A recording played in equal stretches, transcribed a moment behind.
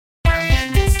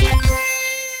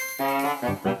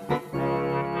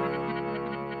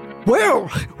Well,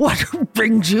 what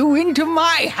brings you into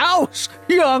my house,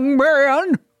 young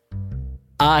man?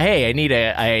 Hey, I need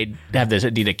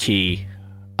a key.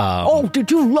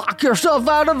 Did you lock yourself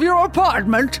out of your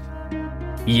apartment?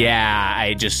 Yeah,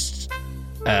 I just,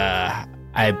 I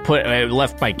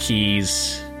left my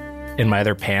keys in my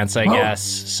other pants, I guess,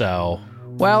 so.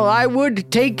 Well, I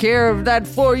would take care of that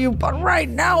for you, but right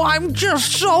now I'm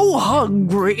just so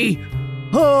hungry.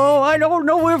 Oh, I don't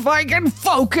know if I can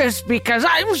focus because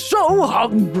I'm so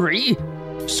hungry.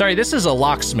 Sorry, this is a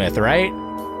locksmith, right?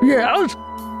 Yes?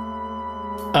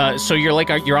 So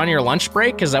you're on your lunch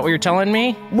break? Is that what you're telling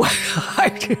me? Well,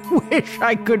 I wish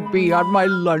I could be on my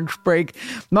lunch break,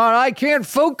 but I can't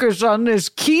focus on this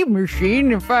key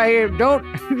machine if I don't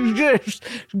just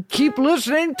keep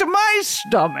listening to my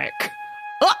stomach.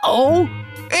 Uh-oh,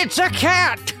 it's a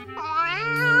cat.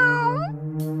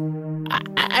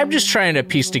 I'm just trying to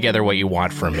piece together what you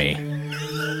want from me.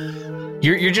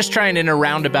 You're just trying in a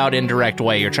roundabout, indirect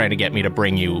way, you're trying to get me to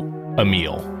bring you a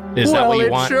meal. Is that what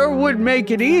you want? Well, it sure would make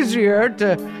it easier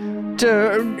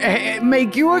to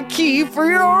make you a key for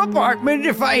your apartment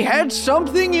if I had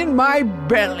something in my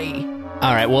belly.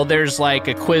 All right, well, there's like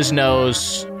a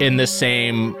Quiznos in the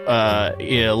same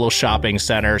little shopping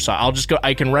center, so I'll just go.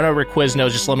 I can run over to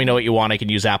Quiznos. Just let me know what you want. I can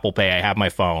use Apple Pay. I have my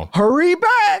phone. Hurry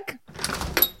back!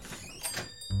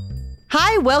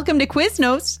 Hi, welcome to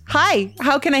Quiznos. Hi,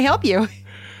 how can I help you?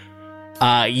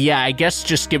 Yeah, I guess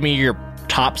just give me your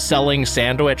top-selling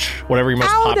sandwich, whatever your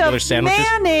most popular sandwich is.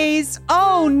 Mayonnaise!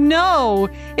 Oh, no!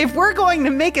 If we're going to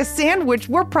make a sandwich,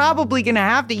 we're probably going to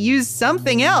have to use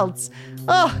something else.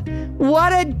 Oh,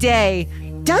 what a day.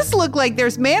 Does look like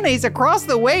there's mayonnaise across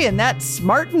the way in that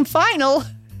Smart and Final.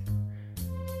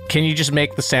 Can you just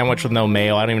make the sandwich with no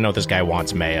mayo? I don't even know if this guy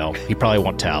wants mayo. He probably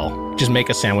won't tell. Just make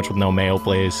a sandwich with no mayo,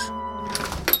 please.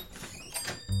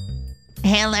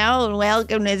 Hello, and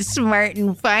welcome to Smart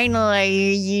and Final. I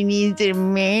hear you need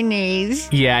some mayonnaise.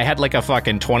 Yeah, I had like a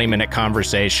fucking 20-minute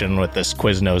conversation with this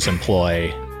Quiznos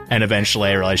employee, and eventually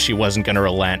I realized she wasn't going to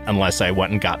relent unless I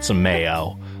went and got some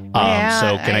mayo.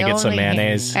 So can I get some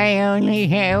mayonnaise? I only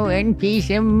have one piece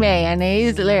of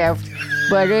mayonnaise left,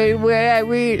 but I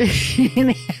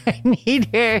need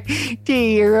her to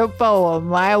hear a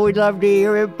poem. I would love to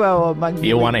hear a poem.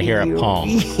 You want to hear a poem?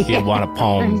 You want a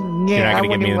poem? You're not going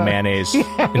to give me the mayonnaise.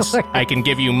 I can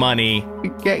give you money.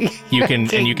 You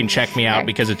can check me out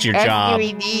because it's your job.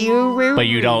 But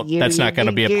you don't. That's not going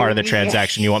to be a part of the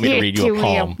transaction. You want me to read you a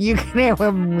poem? You can have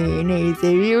a mayonnaise if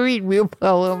you read me a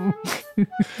poem.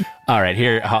 All right,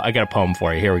 here, I got a poem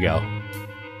for you. Here we go.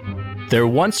 There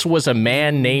once was a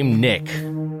man named Nick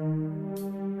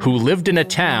who lived in a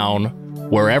town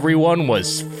where everyone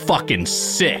was fucking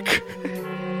sick.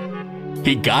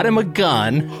 He got him a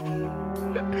gun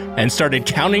and started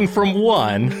counting from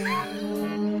 1.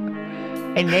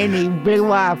 And then he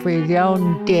blew off his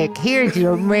own dick. Here's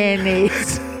your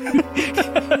mayonnaise.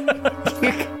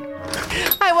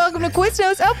 Hi, welcome to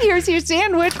Quiznos. Oh, here's your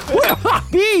sandwich. Well,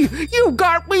 you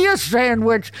got me a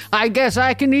sandwich. I guess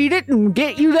I can eat it and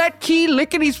get you that key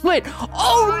lickety-split.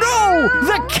 Oh, no!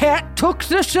 The cat took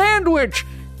the sandwich.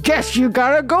 Guess you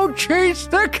gotta go chase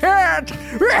the cat.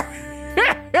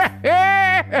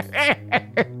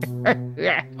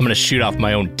 I'm going to shoot off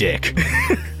my own dick.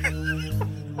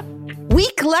 We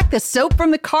collect the soap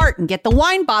from the cart and get the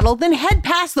wine bottle, then head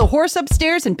past the horse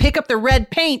upstairs and pick up the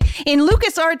red paint in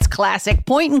LucasArts' classic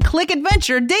point-and-click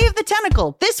adventure, Day of the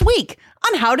Tentacle, this week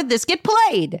on How Did This Get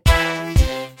Played?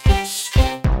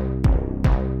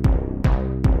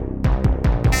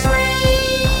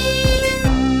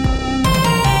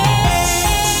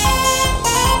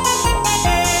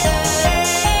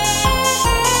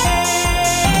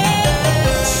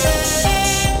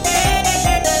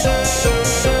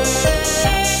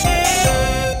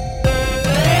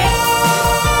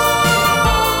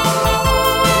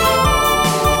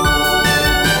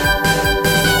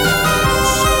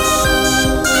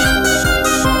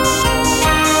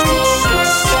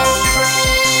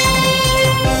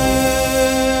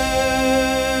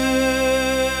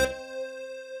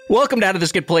 Welcome to How Did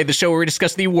This Get Played, the show where we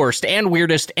discuss the worst and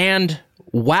weirdest and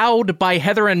wowed by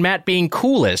Heather and Matt being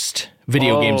coolest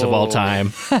video games of all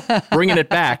time. Bringing it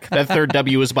back. That third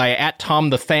W is by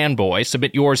 @TomTheFanboy.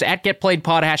 Submit yours at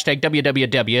GetPlayedPod,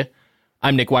 #WWW.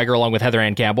 I'm Nick Weiger along with Heather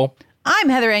Ann Campbell. I'm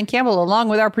Heather Ann Campbell along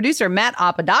with our producer, Matt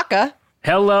Apodaca.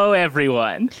 Hello,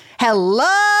 everyone. Hello,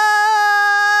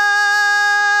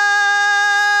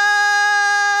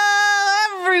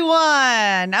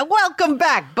 everyone. Welcome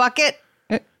back, Bucket.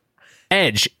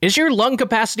 Edge, is your lung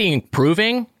capacity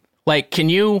improving? Like, can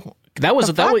you... That was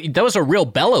a real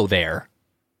bellow there.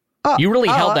 You really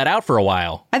held that out for a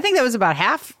while. I think that was about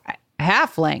half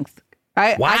length.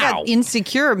 I got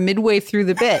insecure midway through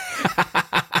the bit.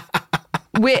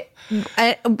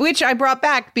 Which I brought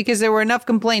back because there were enough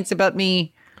complaints about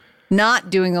me not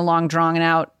doing the long, drawn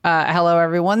out hello,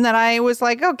 everyone, that I was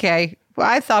like, okay, well,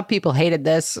 I thought people hated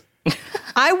this.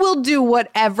 I will do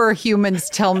whatever humans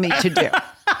tell me to do.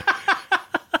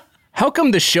 How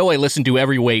come the show I listen to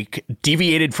every week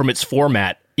deviated from its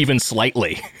format even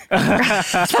slightly?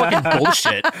 It's fucking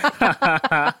bullshit.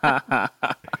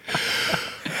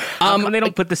 They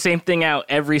don't put the same thing out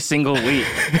every single week.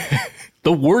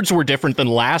 The words were different than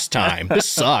last time. This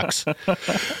sucks.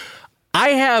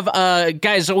 I have,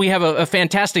 guys, we have a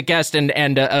fantastic guest and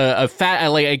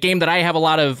a game that I have a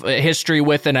lot of history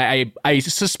with, and I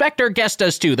suspect our guest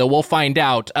does too, though we'll find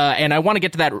out. And I want to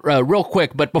get to that real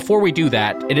quick, but before we do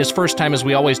that, it is first time, as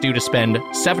we always do, to spend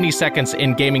 70 seconds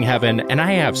in gaming heaven, and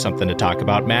I have something to talk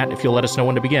about, Matt, if you'll let us know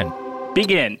when to begin.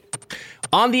 Begin.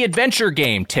 On the adventure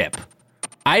game tip,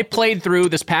 I played through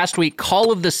this past week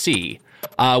Call of the Sea,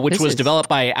 which was developed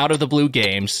by Out of the Blue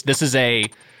Games. This is a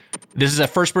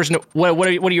first person. What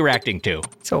are you reacting to?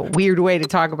 It's a weird way to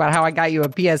talk about how I got you a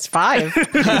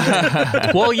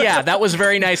PS5. Well, yeah, that was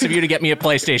very nice of you to get me a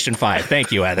PlayStation 5.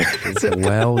 Thank you, Heather.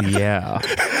 Well, yeah.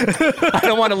 I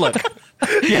don't want to look.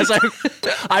 Yes,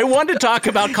 I want to talk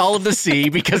about Call of the Sea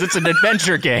because it's an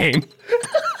adventure game.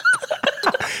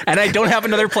 And I don't have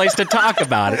another place to talk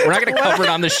about it. We're not going to cover it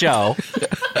on the show.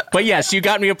 But yes, you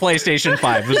got me a PlayStation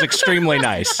 5. It was extremely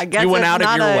nice. I guess you went out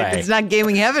of your way. It's not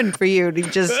gaming heaven for you to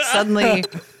just suddenly.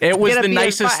 It was get a the PS5.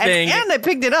 nicest thing. And I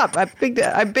picked it up. I picked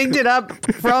it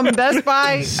up from Best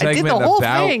Buy. I did the whole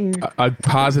thing. A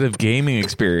positive gaming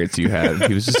experience you had.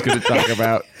 He was just going to talk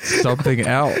about something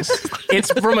else.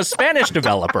 It's from a Spanish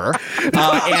developer.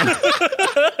 And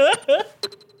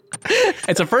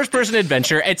it's a first-person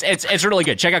adventure. It's really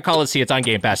good. Check out Call of the Sea. It's on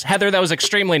Game Pass. Heather, that was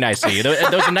extremely nice of you.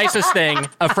 That was the nicest thing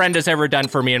a friend has ever done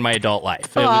for me in my adult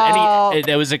life.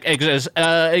 It was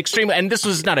extremely, and this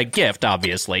was not a gift,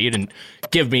 obviously. You didn't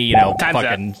give me,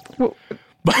 fucking.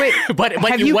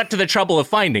 But you went to the trouble of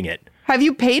finding it. Have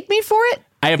you paid me for it?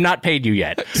 I have not paid you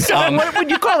yet. So what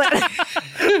would you call it?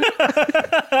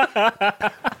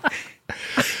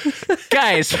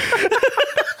 Guys.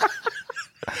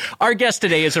 Our guest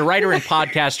today is a writer and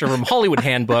podcaster from Hollywood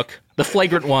Handbook, The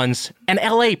Flagrant Ones, and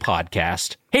LA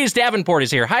Podcast. Hayes Davenport is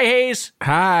here. Hi, Hayes.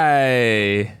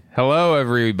 Hi. Hello,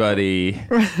 everybody.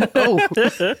 Oh,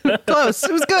 close.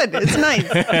 It was good. It's nice.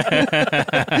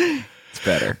 It's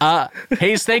better.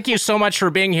 Hayes, thank you so much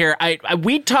for being here.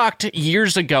 We talked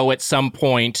years ago at some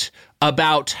point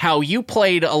about how you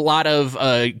played a lot of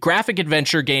graphic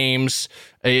adventure games,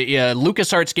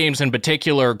 LucasArts games in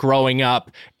particular, growing up.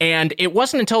 And it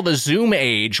wasn't until the Zoom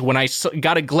age when I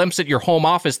got a glimpse at your home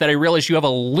office that I realized you have a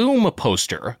Loom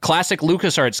poster, classic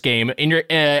LucasArts game,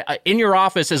 in your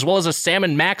office, as well as a Sam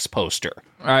 & Max poster.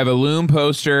 I have a Loom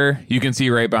poster you can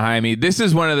see right behind me. This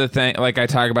is one of the things, like I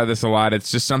talk about this a lot. It's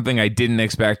just something I didn't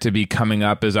expect to be coming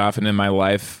up as often in my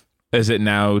life as it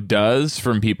now does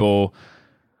from people.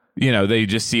 They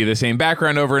just see the same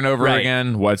background over and over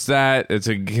again. What's that? It's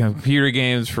a computer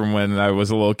games from when I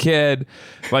was a little kid.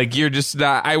 Like, you're just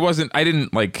not, I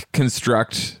didn't like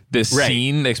construct this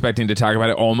scene expecting to talk about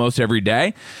it almost every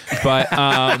day. But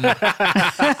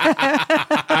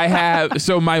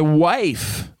so my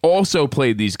wife also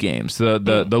played these games, the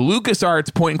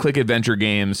LucasArts point and click adventure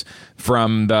games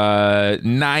from the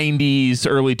 90s,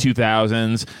 early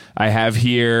 2000s. I have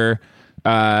here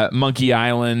Monkey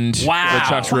Island, the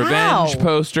Chuck's Revenge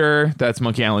poster. That's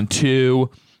Monkey Island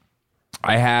 2.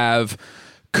 I have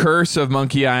Curse of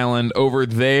Monkey Island over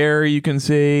there, you can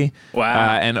see.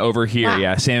 Wow. And over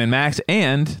here, Sam & Max,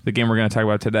 and the game we're going to talk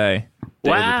about today,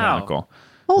 Day of the Tentacle.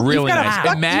 Oh, really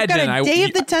nice. Imagine you've got a Day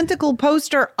of the Tentacle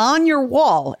poster on your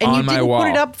wall, and you didn't put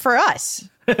it up for us.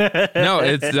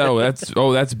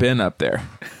 That's been up there.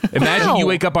 Imagine you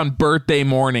wake up on birthday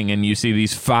morning and you see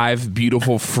these 5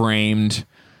 beautiful framed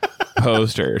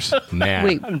posters. Man.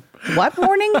 Wait, what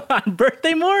morning? On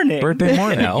birthday morning. Birthday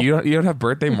morning. You don't have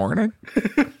birthday morning?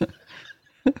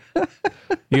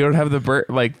 You don't have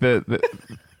the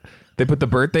they put the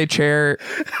birthday chair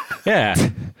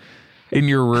in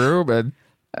your room and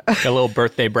a little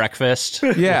birthday breakfast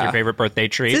with your favorite birthday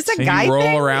treat. Is this a guy you roll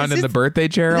thing? around in the birthday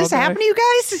chair all day? Does this happen to you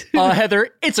guys? Heather,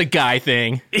 it's a guy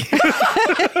thing.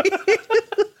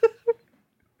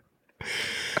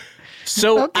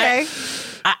 So okay.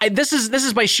 This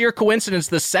is by sheer coincidence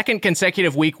the second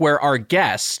consecutive week where our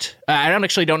guest, I don't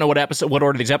know what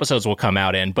order these episodes will come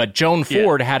out in, but Joan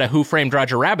Ford had a Who Framed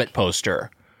Roger Rabbit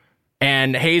poster,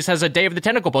 and Hayes has a Day of the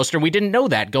Tentacle poster, and we didn't know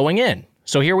that going in.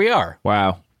 So here we are.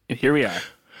 Wow. here we are.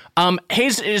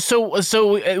 Hayes,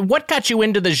 so what got you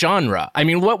into the genre? I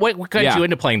mean, what got you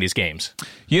into playing these games?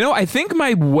 You know, I think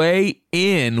my way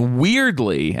in,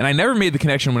 weirdly, and I never made the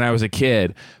connection when I was a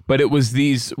kid, but it was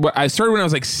I started when I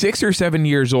was like 6 or 7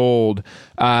 years old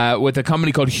with a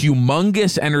company called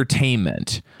Humongous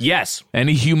Entertainment. Yes.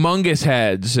 Any Humongous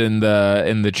heads in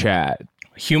the chat?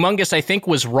 Humongous, I think,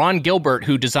 was Ron Gilbert,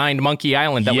 who designed Monkey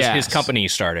Island. That was his company he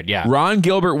started, yeah. Ron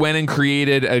Gilbert went and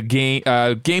created a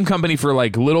game company for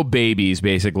like little babies,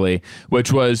 basically,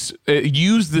 which was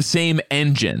used the same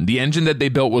engine. The engine that they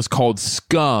built was called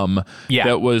Scum. Yeah.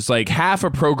 That was like half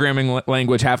a programming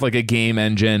language, half like a game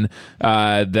engine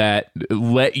that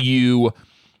let you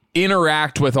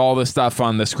interact with all the stuff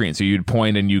on the screen. So you'd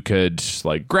point and you could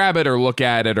like grab it or look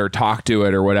at it or talk to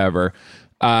it or whatever.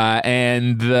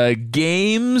 And the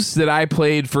games that I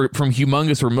played from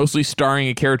Humongous were mostly starring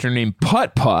a character named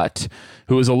Putt Putt,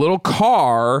 who was a little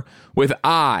car with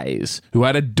eyes, who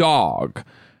had a dog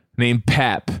named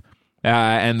Pep.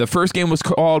 And the first game was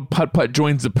called Putt Putt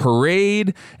Joins the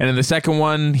Parade, and in the second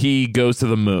one, he goes to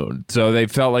the moon. So they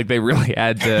felt like they really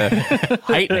had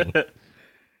to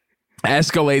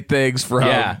escalate things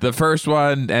from the first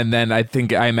one, and then I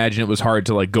imagine it was hard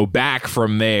to like go back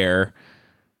from there.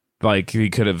 Like he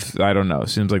could have, I don't know.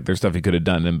 Seems like there's stuff he could have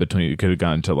done in between. He could have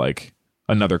gone to like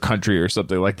another country or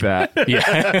something like that.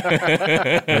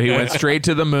 Yeah, but he went straight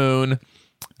to the moon.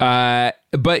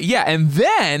 But yeah, and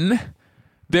then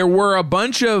there were a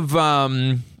bunch of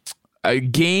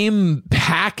game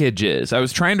packages. I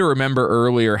was trying to remember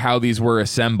earlier how these were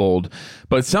assembled,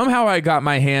 but somehow I got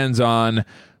my hands on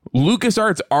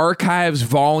LucasArts Archives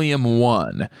Volume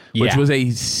 1, which was a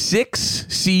 6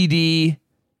 CD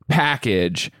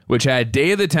package, which had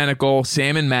Day of the Tentacle,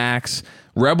 Sam and Max,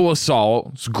 Rebel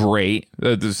Assault. It's great.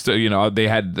 They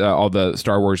had all the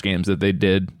Star Wars games that they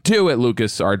did too at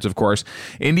LucasArts, of course.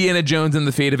 Indiana Jones and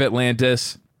the Fate of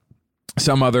Atlantis,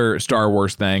 some other Star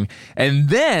Wars thing. And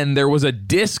then there was a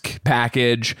disc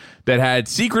package that had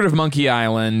Secret of Monkey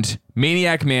Island,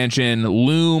 Maniac Mansion,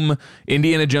 Loom,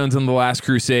 Indiana Jones and the Last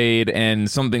Crusade, and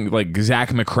something like Zach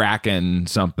McCracken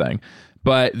something.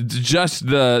 But just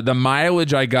the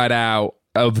mileage I got out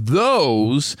of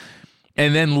those,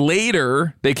 and then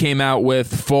later they came out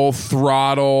with Full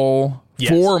Throttle,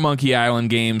 4 Monkey Island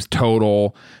games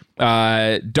total.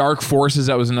 Dark Forces,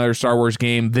 that was another Star Wars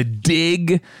game. The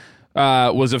Dig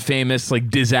was a famous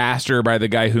like disaster by the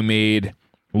guy who made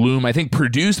Loom, I think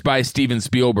produced by Steven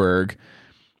Spielberg.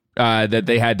 That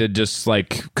they had to just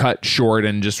like cut short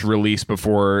and just release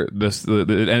before this, and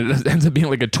it ends up being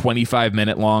like a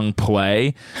 25-minute long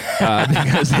play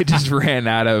because they just ran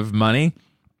out of money.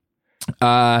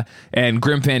 And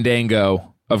Grim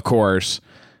Fandango, of course,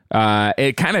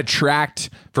 it kind of tracked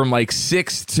from like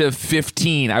 6 to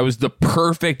 15. I was the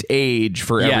perfect age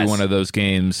for every one of those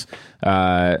games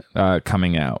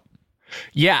coming out.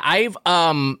 Yeah, I've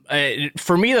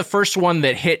for me the first one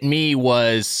that hit me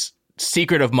was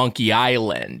Secret of Monkey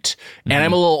Island, and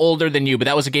I'm a little older than you, but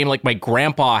that was a game like my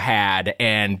grandpa had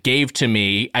and gave to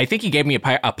me. I think he gave me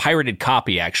a pirated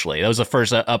copy, actually. That was the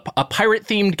first a pirate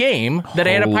themed game that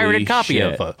I had a pirated copy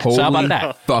of. Holy so how about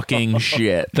that? Fucking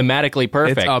shit. Thematically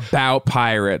perfect. It's about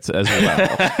pirates as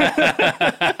well.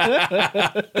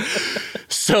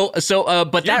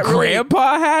 But your that really,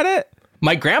 grandpa had it?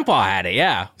 My grandpa had it,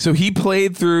 yeah. So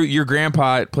your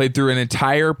grandpa played through an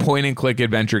entire point-and-click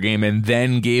adventure game and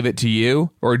then gave it to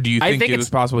you? Or do you think it was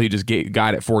possible he just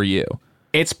got it for you?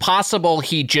 It's possible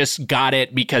he just got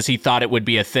it because he thought it would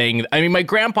be a thing. I mean, my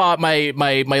grandpa, my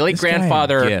late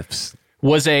grandfather... Gifts.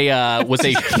 Was a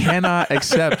cannot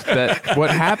accept that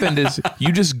what happened is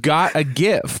you just got a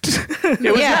gift.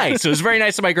 It was nice. It was very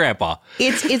nice of my grandpa.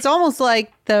 It's almost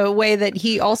like the way that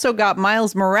he also got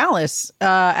Miles Morales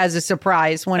as a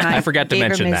surprise when I forgot to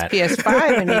mention him that. his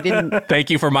PS5 and he didn't. Thank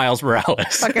you for Miles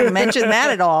Morales. Fucking mention that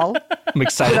at all. I'm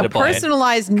excited to play it. A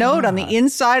personalized note on the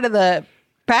inside of the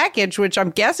package, which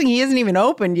I'm guessing he hasn't even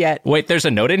opened yet. Wait, there's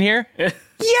a note in here?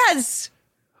 Yes.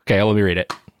 Okay, let me read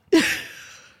it.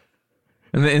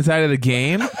 In the inside of the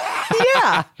game?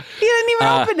 Yeah. He didn't even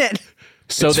open it.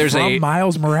 So it's there's from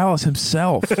Miles Morales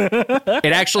himself. It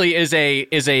actually is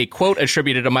a quote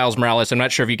attributed to Miles Morales. I'm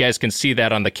not sure if you guys can see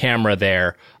that on the camera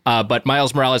there. But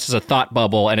Miles Morales is a thought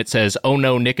bubble, and it says, "Oh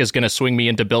no, Nick is going to swing me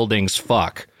into buildings.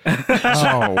 Fuck."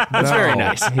 Oh, that's very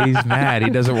nice. He's mad. He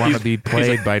doesn't want to be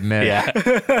played by Nick. Yeah.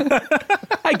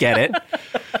 I get it.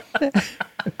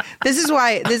 This is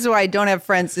why I don't have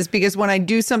friends, is because when I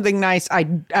do something nice,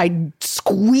 I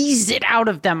squeeze it out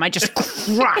of them. I just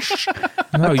crush.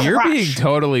 No, you're being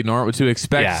totally normal to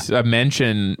expect a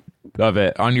mention. of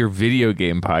it on your video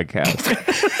game podcast.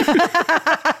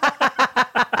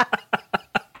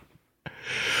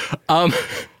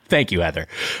 Thank you, Heather.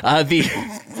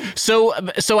 So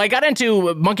I got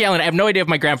into Monkey Island. I have no idea if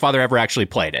my grandfather ever actually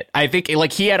played it. I think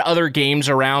like he had other games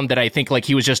around that I think like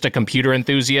he was just a computer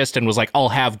enthusiast and was like, I'll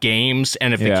have games.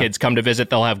 And if the kids come to visit,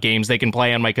 they'll have games they can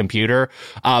play on my computer.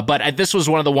 But this was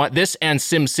one of this and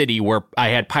SimCity where I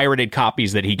had pirated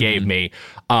copies that he gave me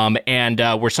and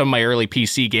were some of my early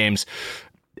PC games.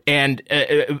 And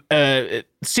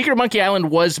Secret of Monkey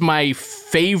Island was my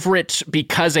favorite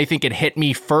because I think it hit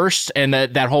me first. And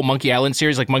that whole Monkey Island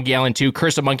series, like Monkey Island 2,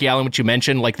 Curse of Monkey Island, which you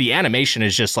mentioned, like the animation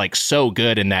is just like so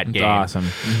good in that game. Awesome.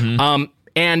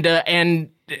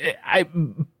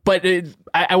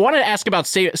 I want to ask about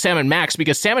Sam & Max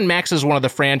because Sam & Max is one of the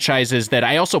franchises that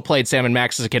I also played Sam &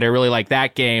 Max as a kid. I really liked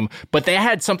that game, but they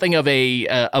had something of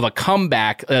a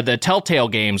comeback. The Telltale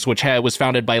games, which was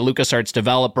founded by LucasArts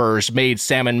developers, made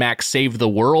Sam & Max Save the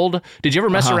World. Did you ever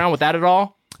mess around with that at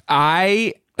all?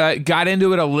 I got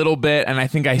into it a little bit, and I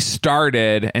think I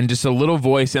started, and just a little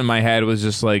voice in my head was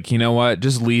just like, you know what,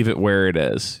 just leave it where it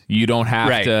is. You don't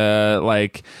have to,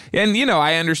 like, and, you know,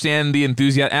 I understand the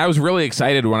enthusiasm. I was really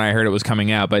excited when I heard it was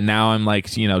coming out, but now I'm like,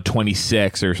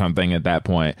 26 or something at that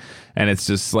point, and it's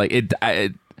just like,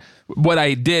 what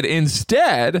I did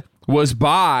instead was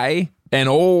buy an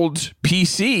old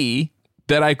PC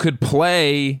that I could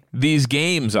play these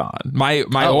games on, my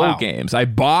old games. I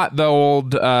bought the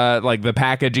old, like the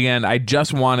package again. I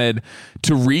just wanted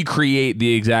to recreate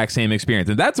the exact same experience.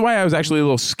 And that's why I was actually a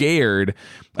little scared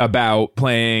about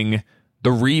playing the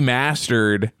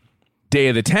remastered Day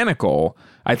of the Tentacle.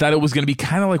 I thought it was going to be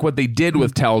kind of like what they did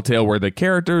with Telltale, where the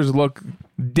characters look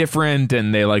different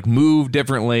and they like move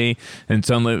differently, and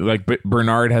suddenly like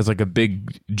Bernard has like a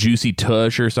big juicy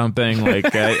tush or something.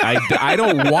 Like I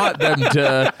don't want them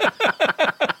to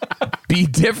be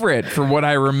different from what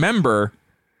I remember.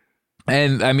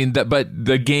 And I mean but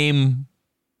the game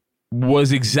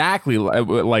was exactly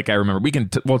like I remember.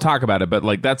 We'll talk about it, but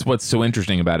like that's what's so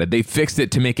interesting about it. They fixed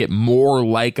it to make it more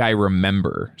like I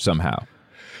remember somehow.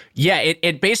 Yeah,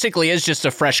 it basically is just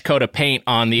a fresh coat of paint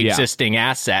on the existing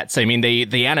assets. I mean,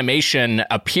 the animation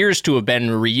appears to have been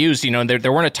reused. You know,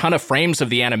 there weren't a ton of frames of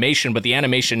the animation, but the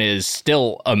animation is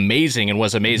still amazing and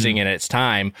was amazing in its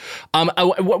time.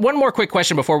 One more quick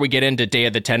question before we get into Day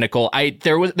of the Tentacle.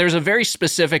 There's a very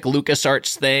specific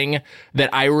LucasArts thing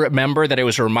that I remember that I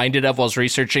was reminded of while I was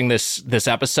researching this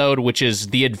episode, which is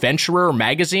the Adventurer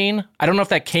magazine. I don't know if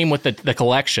that came with the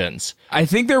collections. I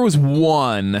think there was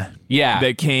one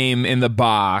that came in the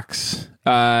box.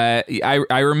 I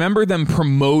remember them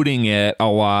promoting it a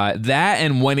lot. That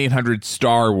and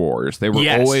 1-800-Star Wars. They were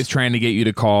always trying to get you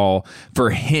to call for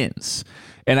hints.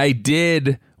 And I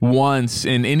did once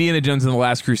in Indiana Jones and the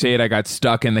Last Crusade. I got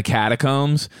stuck in the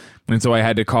catacombs, and so I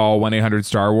had to call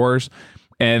 1-800-Star Wars.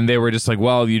 And they were just like,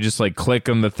 well, you just like click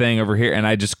on the thing over here. And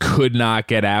I just could not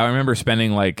get out. I remember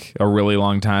spending like a really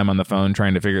long time on the phone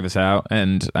trying to figure this out.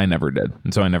 And I never did.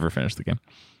 And so I never finished the game.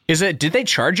 Did they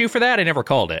charge you for that? I never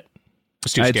called it. I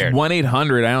was too scared. It's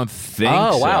 1-800. I don't think so.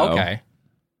 Oh, wow. Okay.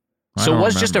 So it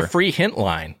was just a free hint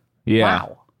line. Yeah.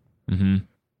 Wow. Mm-hmm.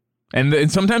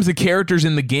 And sometimes the characters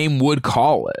in the game would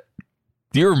call it.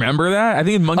 Do you remember that? I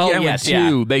think in Monkey Island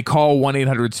 2, they call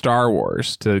 1-800-Star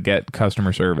Wars to get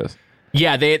customer service.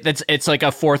 Yeah, it's like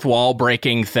a fourth wall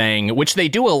breaking thing, which they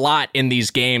do a lot in these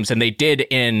games, and they do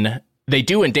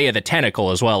in Day of the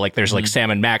Tentacle as well. Like there's like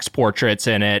Sam & Max portraits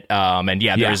in it, and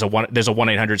there's a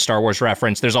 1-800-Star Wars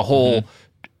reference. There's a whole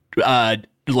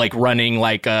like running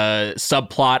like a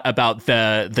subplot about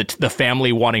the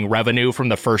family wanting revenue from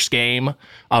the first game,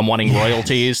 wanting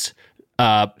royalties.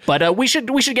 But we should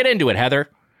get into it, Heather.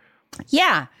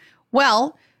 Yeah.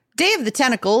 Well, Day of the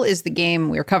Tentacle is the game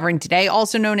we're covering today,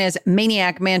 also known as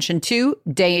Maniac Mansion 2,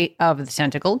 Day of the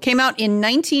Tentacle. Came out in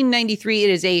 1993. It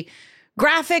is a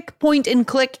graphic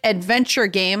point-and-click adventure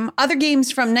game. Other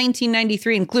games from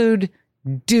 1993 include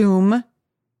Doom,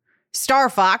 Star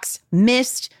Fox,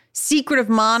 Myst, Secret of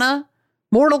Mana,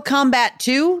 Mortal Kombat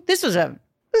 2. This was a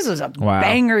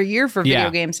banger year for video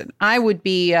games, and I'd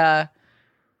be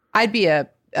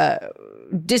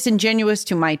disingenuous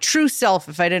to my true self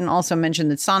if I didn't also mention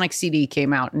that Sonic CD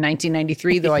came out in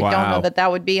 1993, though I don't know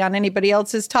that would be on anybody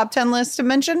else's top 10 list to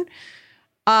mention.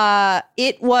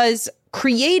 It was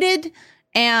created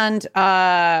and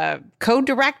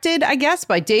co-directed, I guess,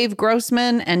 by Dave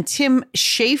Grossman and Tim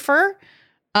Schafer,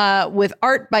 with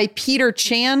art by Peter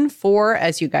Chan for,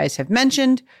 as you guys have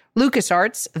mentioned,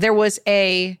 LucasArts. There was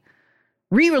a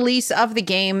re-release of the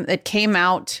game that came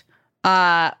out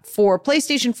for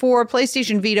PlayStation 4,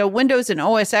 PlayStation Vita, Windows, and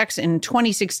OS X in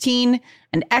 2016,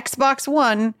 and Xbox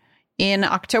One in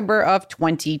October of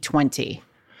 2020.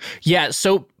 Yeah,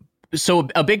 so So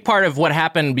a big part of what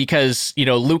happened because,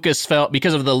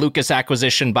 because of the Lucas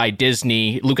acquisition by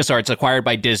Disney, LucasArts acquired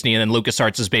by Disney, and then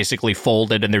LucasArts is basically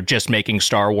folded and they're just making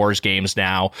Star Wars games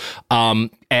now.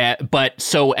 But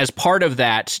so as part of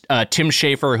that, Tim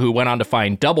Schafer, who went on to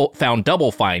found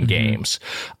Double Fine Games,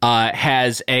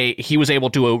 he was able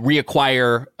to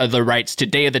reacquire the rights to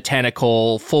Day of the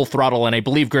Tentacle, Full Throttle, and I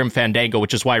believe Grim Fandango,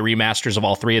 which is why remasters of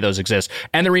all three of those exist.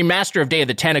 And the remaster of Day of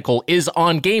the Tentacle is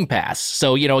on Game Pass.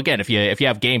 So, again, if you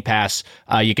have Game Pass,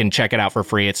 you can check it out for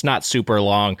free. It's not super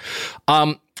long.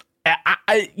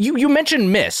 You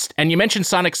mentioned Myst and you mentioned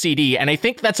Sonic CD, and I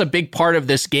think that's a big part of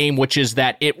this game, which is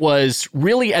that it was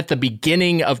really at the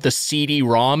beginning of the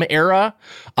CD-ROM era,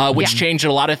 which changed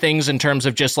a lot of things in terms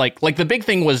of just like the big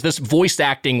thing was this voice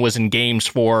acting was in games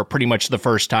for pretty much the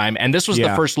first time, and this was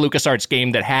the first LucasArts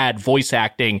game that had voice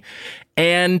acting,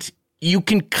 and you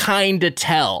can kind of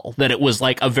tell that it was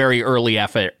like a very early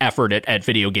effort at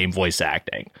video game voice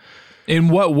acting. In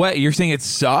what way? You're saying it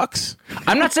sucks?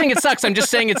 I'm not saying it sucks. I'm just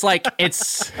saying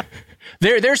it's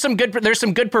there's some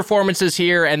good performances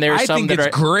here, and there's some that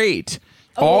are great.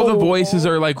 All the voices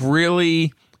are like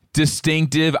really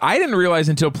distinctive. I didn't realize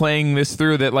until playing this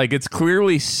through that like it's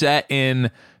clearly set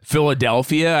in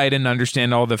Philadelphia. I didn't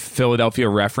understand all the Philadelphia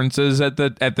references at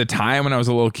the time when I was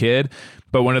a little kid.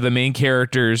 But one of the main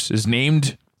characters is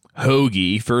named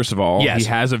Hoagie. First of all, he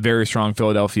has a very strong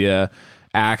Philadelphia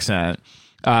accent.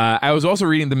 I was also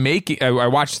reading I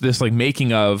watched this like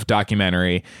making of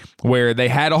documentary where they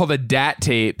had all the DAT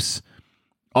tapes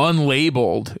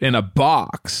unlabeled in a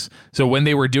box. So when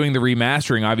they were doing the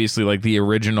remastering, obviously like the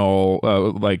original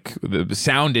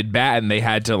sounded bad, and they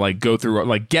had to like go through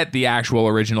like get the actual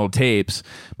original tapes,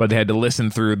 but they had to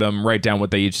listen through them, write down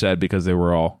what they each said because they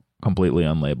were all completely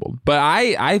unlabeled. But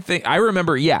I think I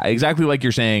remember, exactly like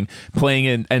you're saying, playing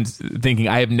it and thinking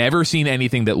I have never seen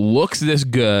anything that looks this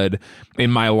good in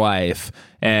my life,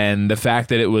 and the fact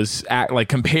that it was like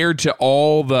compared to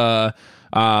all the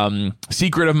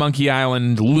Secret of Monkey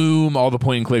Island, Loom, all the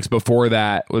point and clicks before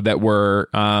that were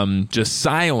just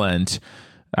silent.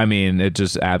 I mean, it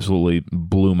just absolutely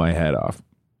blew my head off.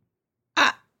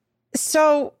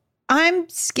 So I'm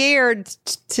scared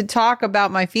to talk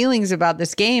about my feelings about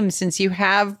this game since you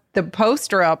have the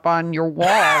poster up on your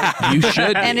wall. You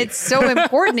should. And it's so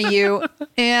important to you.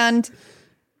 And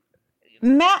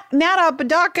Matt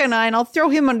Apodaca and I'll throw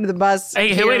him under the bus.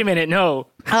 Hey, wait a minute. No.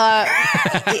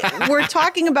 We're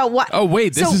talking about what? Oh,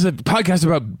 wait. This is a podcast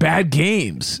about bad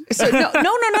games. So no.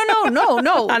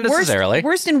 Not necessarily.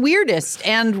 Worst and weirdest.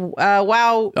 And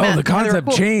wow. Oh, the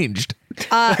concept changed.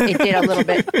 It did a little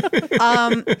bit.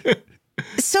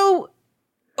 So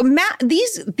Matt,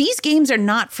 these games are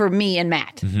not for me and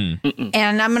Matt. Mm-hmm.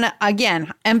 And I'm gonna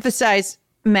again emphasize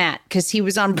Matt because he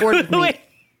was on board with me.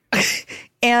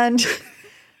 And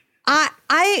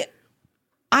I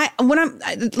when I'm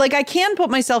like, I can put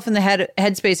myself in the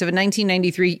headspace of a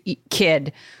 1993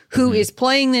 kid who is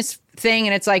playing this thing,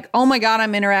 and it's like, oh my God,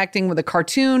 I'm interacting with a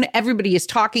cartoon. Everybody is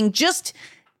talking. Just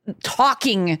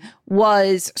talking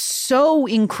was so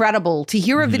incredible to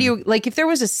hear a video. Like if there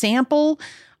was a sample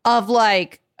of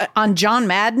like on John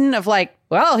Madden of like,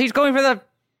 well, he's going for the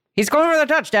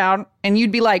touchdown, and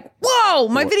you'd be like, whoa,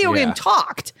 my video game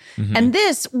talked. And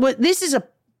this is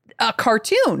a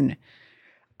cartoon.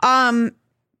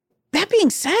 That being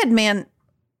said, man,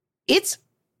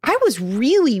 I was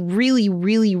really, really,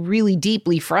 really, really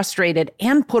deeply frustrated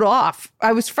and put off.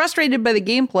 I was frustrated by the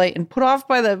gameplay and put off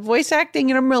by the voice acting,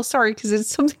 and I'm real sorry because it's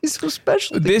something so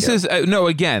special. This is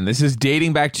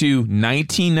dating back to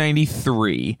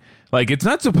 1993. Like, it's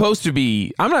not supposed to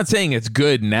be, I'm not saying it's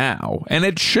good now, and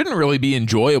it shouldn't really be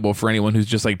enjoyable for anyone who's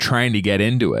just like trying to get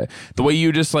into it. The way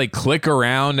you just like click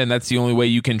around and that's the only way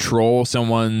you control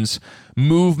someone's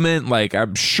movement, like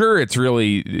I'm sure it's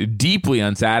really deeply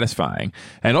unsatisfying.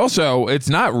 And also, it's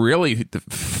not really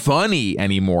funny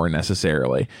anymore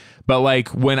necessarily. But like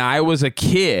when I was a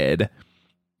kid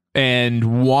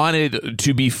and wanted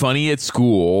to be funny at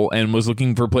school and was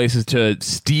looking for places to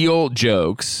steal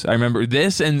jokes, I remember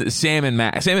this, and Sam and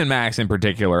Max in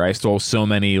particular, I stole so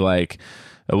many like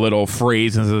little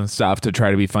phrases and stuff to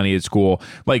try to be funny at school.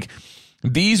 Like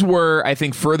these were, I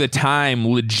think, for the time,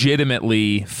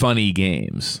 legitimately funny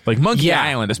games. Like Monkey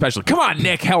Island, especially. Come on,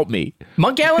 Nick, help me.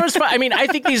 Monkey Island was fun. I mean, I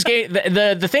think these games.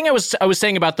 The thing I was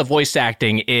saying about the voice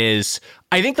acting is,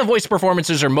 I think the voice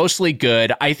performances are mostly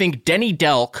good. I think Denny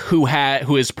Delk,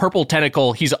 who is Purple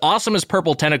Tentacle, he's awesome as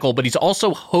Purple Tentacle, but he's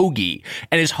also Hoagie,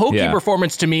 and his Hoagie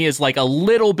performance to me is like a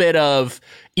little bit of.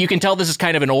 you can tell this is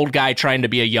kind of an old guy trying to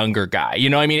be a younger guy. You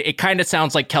know, I mean, it kind of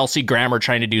sounds like Kelsey Grammer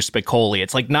trying to do Spicoli.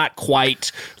 It's like not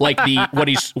quite like the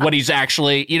what he's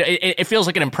actually. You know, it feels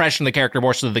like an impression of the character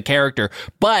more so than the character,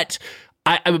 but.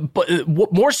 But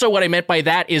more so what I meant by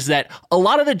that is that a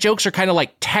lot of the jokes are kind of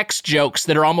like text jokes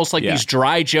that are almost like these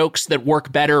dry jokes that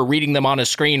work better reading them on a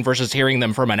screen versus hearing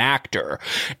them from an actor.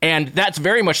 And that's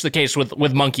very much the case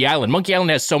with Monkey Island. Monkey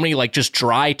Island has so many like just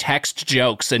dry text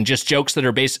jokes and just jokes that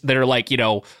are like, you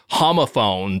know,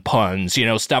 homophone puns, you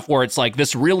know, stuff where it's like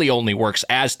this really only works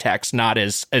as text, not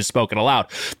as spoken aloud.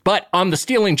 But on the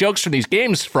stealing jokes from these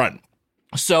games front,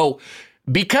 so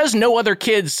because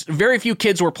very few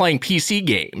kids were playing PC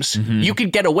games, you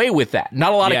could get away with that.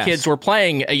 Not a lot of kids were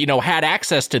playing, had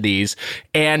access to these.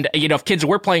 And, if kids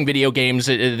were playing video games,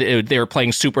 they were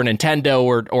playing Super Nintendo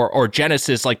or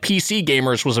Genesis, like PC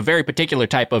gamers was a very particular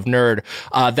type of nerd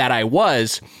that I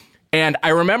was. And I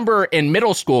remember in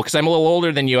middle school, because I'm a little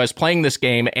older than you, I was playing this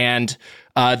game, and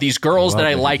these girls that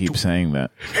I liked. Keep saying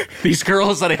that. These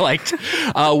girls that I liked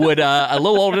would a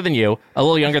little older than you, a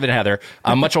little younger than Heather,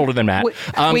 much older than Matt. Wait,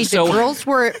 the girls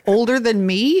were older than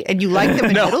me, and you liked them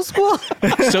in middle school?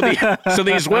 So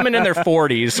these women in their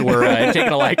 40s were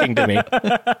taking a liking to me.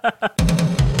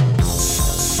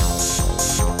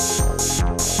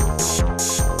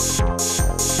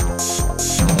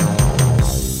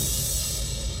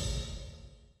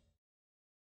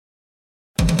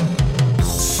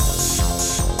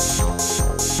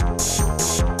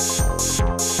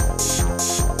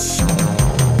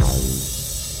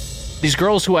 These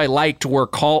girls who I liked were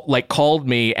called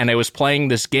me, and I was playing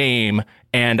this game,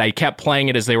 and I kept playing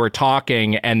it as they were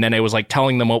talking, and then I was like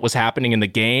telling them what was happening in the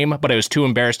game, but I was too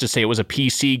embarrassed to say it was a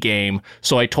PC game,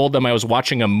 so I told them I was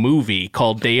watching a movie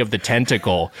called Day of the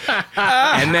Tentacle.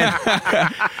 and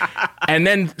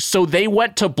then so they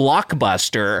went to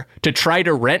Blockbuster to try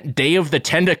to rent Day of the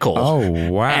Tentacle. Oh,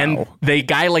 wow. And the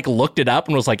guy like looked it up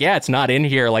and was like, yeah, it's not in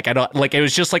here. Like, I don't, like, it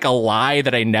was just like a lie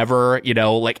that I never,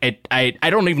 I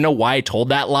don't even know why I told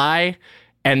that lie.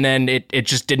 And then it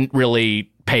just didn't really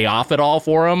pay off at all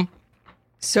for him.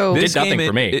 So this did nothing game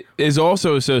for me. It is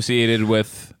also associated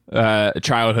with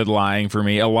childhood lying for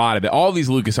me. A lot of it. All these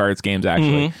LucasArts games,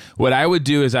 actually. What I would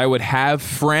do is I would have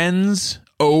friends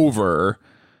over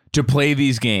to play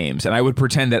these games, and I would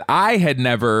pretend that I had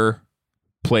never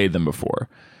played them before.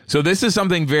 So this is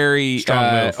something very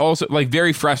also like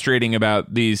very frustrating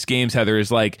about these games, Heather,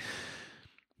 is like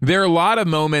there are a lot of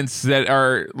moments that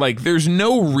are like there's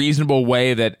no reasonable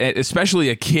way that especially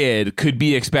a kid could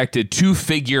be expected to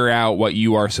figure out what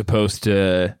you are supposed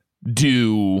to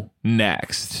do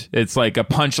next. It's like a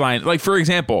punchline. Like, for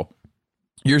example,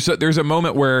 there's a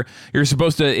moment where you're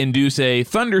supposed to induce a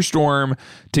thunderstorm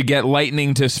to get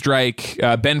lightning to strike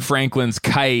Ben Franklin's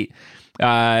kite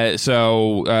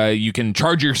so you can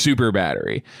charge your super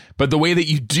battery. But the way that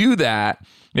you do that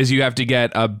is you have to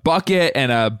get a bucket and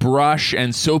a brush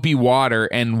and soapy water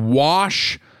and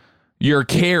wash your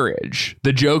carriage.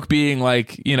 The joke being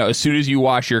like, as soon as you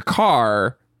wash your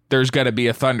car, there's got to be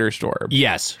a thunderstorm.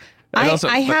 Yes. I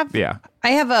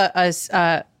have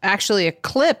actually a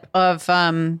clip of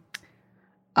a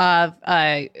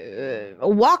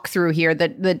walkthrough here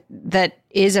that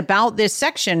is about this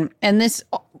section, and this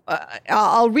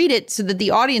I'll read it so that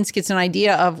the audience gets an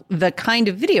idea of the kind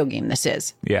of video game this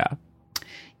is. Yeah.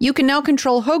 You can now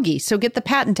control Hoagie, so get the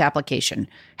patent application.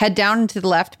 Head down and to the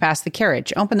left past the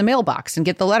carriage. Open the mailbox and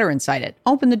get the letter inside it.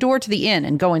 Open the door to the inn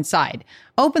and go inside.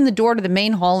 Open the door to the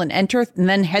main hall and enter, and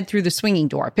then head through the swinging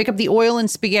door. Pick up the oil and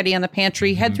spaghetti on the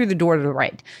pantry, head through the door to the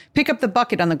right. Pick up the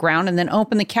bucket on the ground and then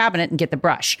open the cabinet and get the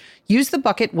brush. Use the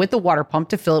bucket with the water pump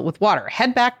to fill it with water.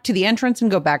 Head back to the entrance and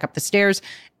go back up the stairs.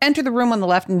 Enter the room on the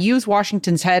left and use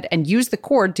Washington's head and use the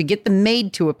cord to get the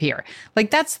maid to appear.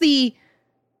 That's the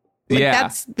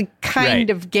kind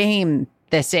of game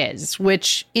this is,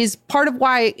 which is part of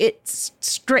why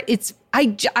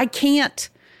I can't.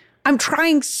 I'm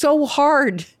trying so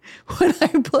hard when I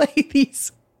play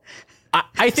these.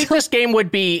 I think this game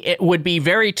would be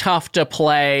very tough to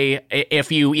play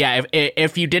if you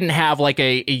didn't have like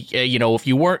if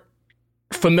you weren't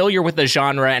familiar with the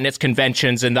genre and its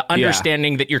conventions and the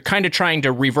understanding that you're kind of trying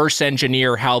to reverse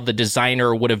engineer how the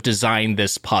designer would have designed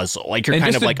this puzzle. Like you're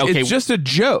kind of like, okay, it's just a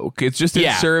joke. It's just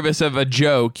in service of a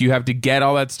joke. You have to get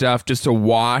all that stuff just to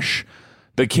wash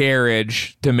the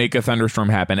carriage to make a thunderstorm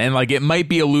happen. And like it might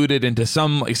be alluded into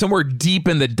somewhere deep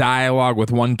in the dialogue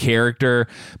with one character,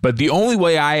 but the only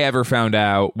way I ever found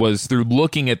out was through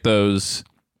looking at those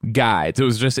guides. It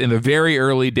was just in the very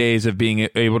early days of being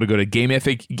able to go to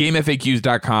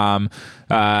gamefaqs.com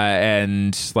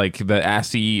and like the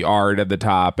ASCII art at the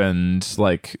top and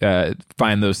like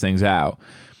find those things out.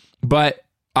 But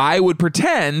I would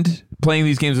pretend playing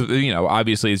these games,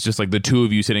 obviously it's just like the two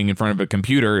of you sitting in front of a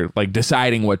computer, like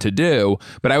deciding what to do.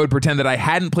 But I would pretend that I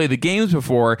hadn't played the games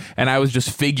before and I was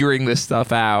just figuring this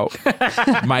stuff out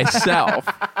myself.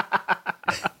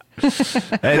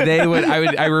 And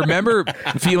I remember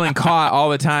feeling caught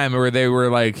all the time where they were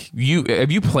like,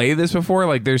 have you played this before?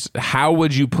 Like how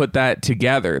would you put that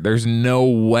together? There's no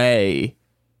way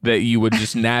that you would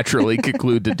just naturally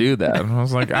conclude to do that. And I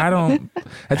was like, I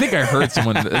think I heard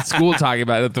someone at school talking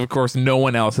about it. Of course, no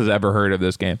one else has ever heard of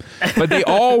this game, but they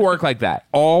all work like that.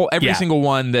 Every single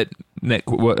one that Nick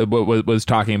was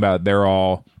talking about, they're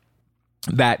all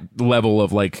that level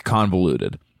of like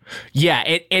convoluted. Yeah,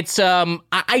 it's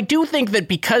I do think that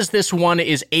because this one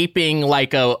is aping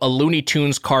like a Looney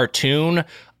Tunes cartoon,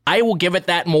 I will give it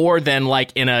that more than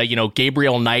like in a,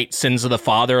 Gabriel Knight, Sins of the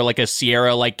Father, like a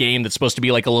Sierra-like game that's supposed to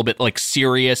be like a little bit like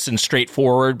serious and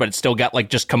straightforward, but it's still got like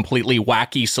just completely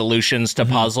wacky solutions to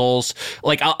puzzles.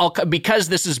 Like I'll because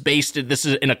this is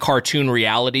in a cartoon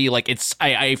reality, like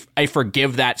I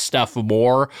forgive that stuff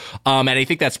more. And I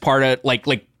think that's part of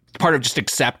part of just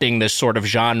accepting this sort of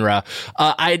genre.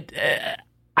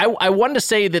 I wanted to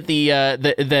say that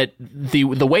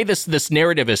the way this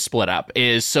narrative is split up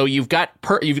is so you've got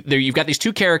these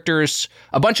two characters,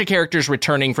 a bunch of characters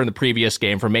returning from the previous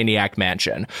game from Maniac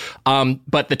Mansion,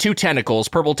 but the two tentacles,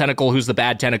 Purple Tentacle, who's the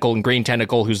bad tentacle, and Green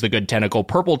Tentacle, who's the good tentacle.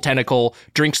 Purple Tentacle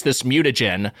drinks this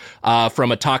mutagen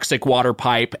from a toxic water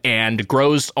pipe and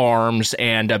grows arms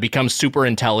and becomes super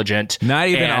intelligent. Not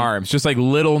even arms, just like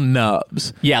little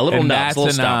nubs. Yeah, little nubs. That's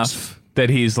little enough. Stubs. That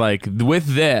he's like,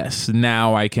 with this,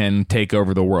 now I can take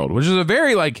over the world, which is a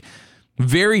very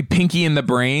Pinky in the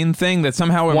Brain thing that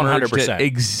somehow emerged 100%. at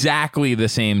exactly the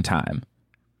same time.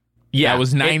 Yeah, that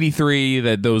was 93.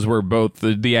 That those were both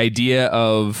the idea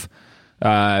of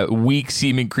weak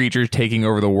seeming creatures taking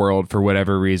over the world for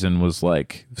whatever reason was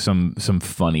like some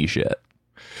funny shit.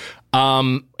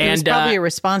 It was probably a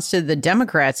response to the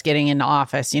Democrats getting into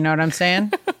office. You know what I'm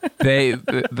saying?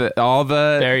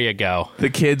 There you go. The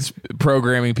kids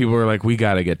programming people were like, we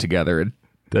got to get together and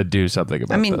do something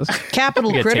about this.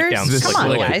 Capital Critters?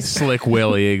 Come on, guys. Slick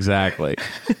Willy, exactly.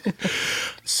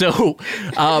 So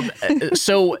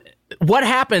what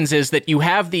happens is that you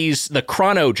have the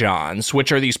chronojohns,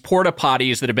 which are these porta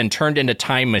potties that have been turned into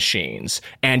time machines.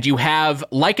 And you have,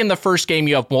 like in the first game,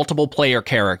 you have multiple player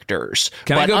characters.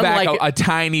 Can I go back a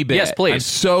tiny bit? Yes, please. I'm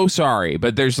so sorry,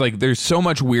 but there's so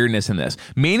much weirdness in this.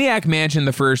 Maniac Mansion,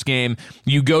 the first game,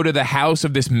 you go to the house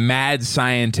of this mad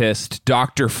scientist,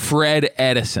 Dr. Fred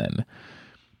Edison.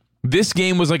 This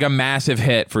game was like a massive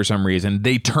hit for some reason.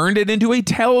 They turned it into a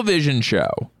television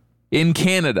show in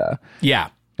Canada.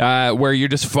 Yeah. Where you're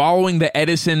just following the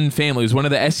Edison family. One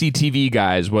of the SCTV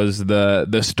guys was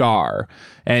the star.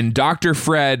 And Dr.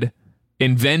 Fred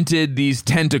invented these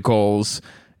tentacles,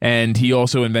 and he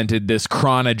also invented this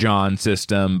chronojohn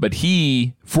system. But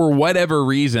he, for whatever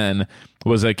reason,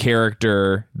 was a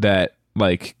character that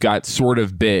like got sort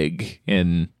of big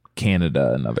in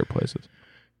Canada and other places.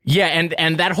 Yeah,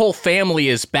 and that whole family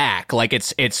is back. Like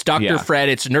it's Dr. Fred,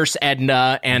 it's Nurse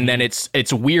Edna, and then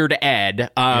it's Weird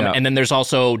Ed, and then there's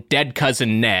also Dead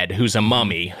Cousin Ned, who's a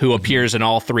mummy who appears in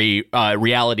all three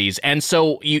realities. And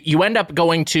so you end up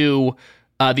going to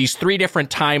these three different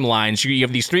timelines. You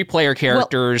have these three player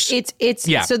characters.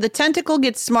 Well, so the tentacle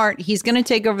gets smart. He's going to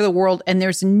take over the world, and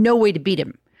there's no way to beat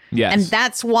him. Yes. And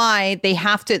that's why they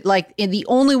have to, the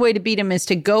only way to beat him is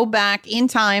to go back in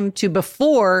time to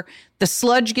before the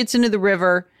sludge gets into the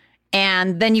river,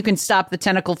 and then you can stop the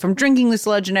tentacle from drinking the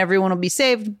sludge and everyone will be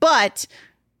saved. But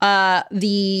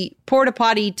the porta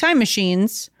potty time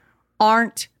machines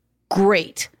aren't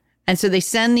great. And so they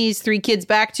send these three kids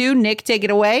back to Nick, take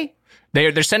it away.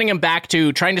 They're sending him back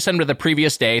trying to send him to the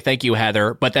previous day. Thank you,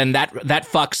 Heather. But then that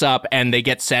fucks up, and they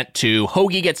get sent to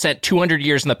Hoagie gets sent 200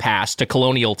 years in the past to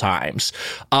colonial times.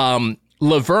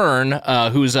 Laverne,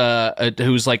 who's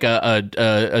like a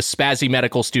spazzy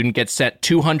medical student, gets sent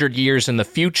 200 years in the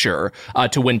future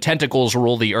to when tentacles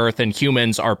rule the earth and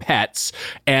humans are pets,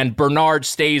 and Bernard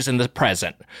stays in the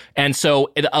present. And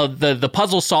so the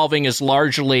puzzle solving is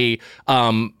largely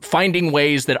finding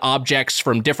ways that objects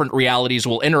from different realities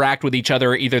will interact with each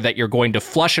other, either that you're going to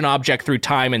flush an object through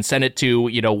time and send it to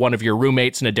one of your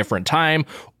roommates in a different time,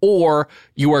 or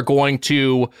you are going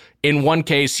to, in one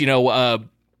case,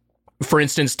 for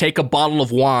instance, take a bottle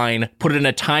of wine, put it in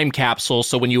a time capsule,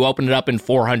 so when you open it up in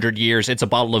 400 years, it's a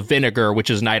bottle of vinegar,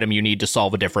 which is an item you need to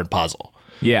solve a different puzzle.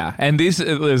 Yeah, and this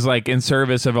is like in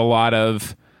service of a lot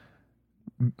of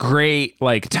great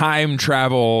like time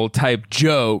travel type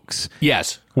jokes.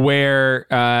 Yes. Where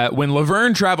when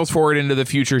Laverne travels forward into the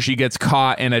future, she gets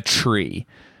caught in a tree,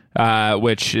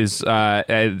 which is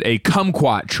a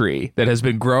kumquat tree that has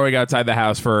been growing outside the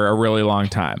house for a really long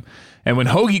time. And when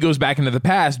Hoagie goes back into the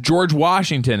past, George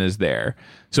Washington is there.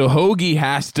 So Hoagie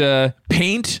has to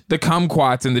paint the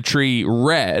kumquats in the tree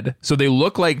red so they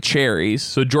look like cherries.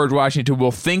 So George Washington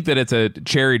will think that it's a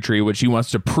cherry tree, which he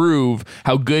wants to prove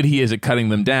how good he is at cutting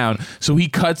them down. So he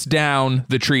cuts down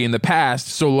the tree in the past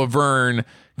so Laverne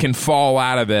can fall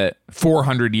out of it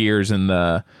 400 years in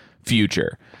the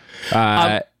future.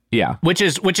 Yeah, which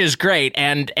is great,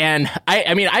 and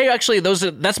I mean I actually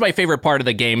that's my favorite part of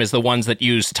the game is the ones that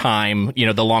use time, you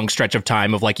know, the long stretch of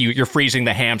time of like you're freezing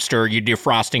the hamster, you're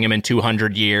defrosting him in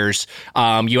 200 years.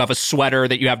 You have a sweater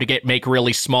that you have to make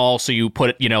really small, so you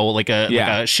put you know like a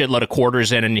shitload of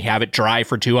quarters in and you have it dry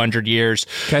for 200 years.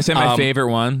 Can I say my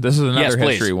favorite one? This is another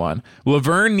history please. one.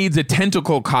 Laverne needs a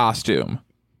tentacle costume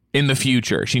in the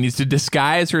future. She needs to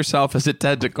disguise herself as a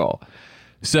tentacle.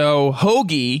 So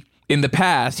Hoagie, in the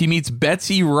past, he meets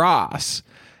Betsy Ross,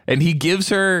 and he gives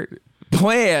her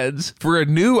plans for a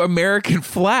new American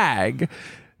flag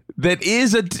that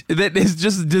is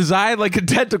just designed like a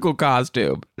tentacle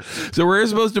costume. So we're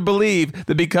supposed to believe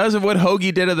that because of what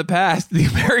Hoagie did in the past, the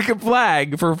American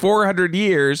flag for 400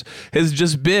 years has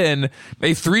just been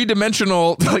a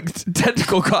 3-dimensional like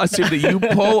tentacle costume that you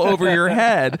pull over your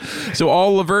head. So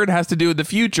all Laverne has to do in the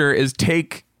future is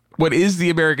take what is the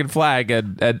American flag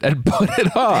and put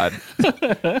it on.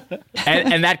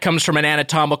 and that comes from an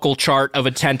anatomical chart of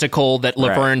a tentacle that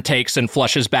Laverne takes and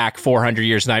flushes back 400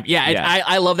 years in time. Yeah,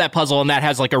 I love that puzzle, and that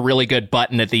has like a really good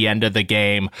button at the end of the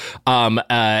game.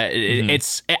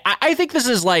 It's I think this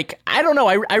is like, I don't know,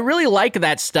 I really like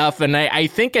that stuff, and I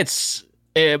think it's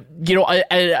you know,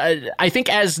 I think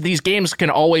as these games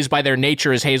can always by their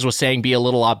nature, as Hayes was saying, be a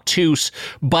little obtuse,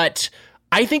 but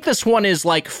I think this one is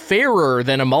like fairer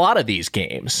than a lot of these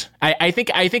games. I think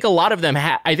a lot of them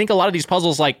I think a lot of these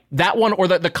puzzles, like that one or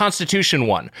the Constitution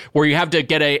one, where you have to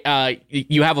get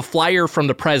you have a flyer from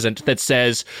the present that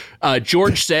says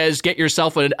George says get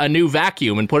yourself a new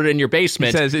vacuum and put it in your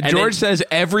basement. George says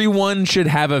everyone should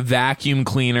have a vacuum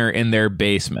cleaner in their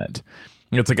basement.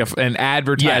 It's like an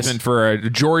advertisement for a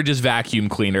George's vacuum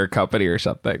cleaner company or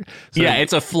something. So, yeah,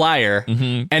 it's a flyer.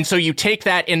 Mm-hmm. And so you take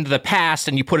that into the past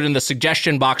and you put it in the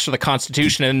suggestion box for the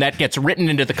Constitution, and that gets written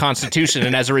into the Constitution.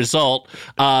 And as a result,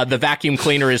 the vacuum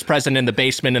cleaner is present in the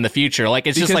basement in the future. Like,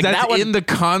 it's just like that's that one. in the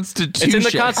Constitution. It's in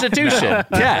the Constitution.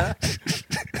 Yeah.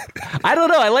 I don't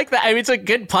know. I like that. I mean, it's a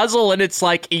good puzzle, and it's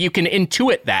like you can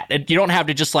intuit that. And you don't have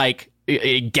to just like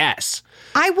guess.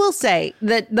 I will say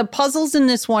that the puzzles in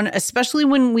this one, especially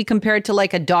when we compare it to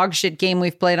like a dog shit game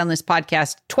we've played on this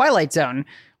podcast, Twilight Zone,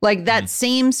 like that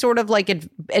same sort of like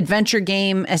adventure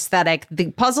game aesthetic,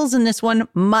 the puzzles in this one,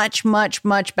 much, much,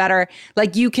 much better.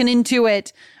 Like you can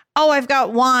intuit, oh, I've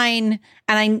got wine.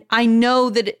 And I know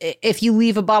that if you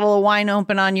leave a bottle of wine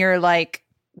open on your like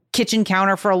kitchen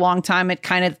counter for a long time, it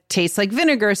kind of tastes like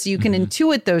vinegar. So you can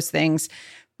intuit those things.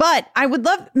 But I would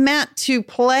love Matt to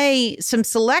play some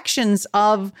selections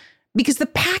of, because the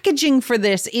packaging for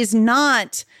this is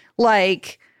not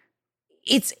like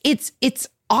it's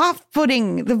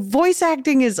off-putting. The voice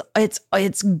acting is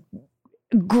it's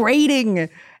grating,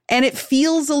 and it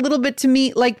feels a little bit to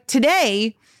me like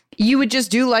today you would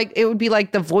just do like, it would be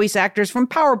like the voice actors from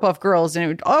Powerpuff Girls, and it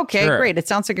would, okay, sure, great, it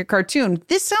sounds like a cartoon.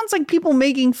 This sounds like people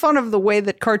making fun of the way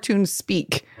that cartoons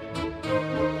speak.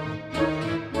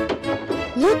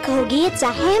 Look, Hoagie, it's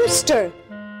a hamster.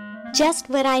 Just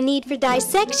what I need for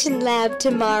dissection lab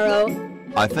tomorrow.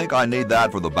 I think I need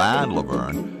that for the band,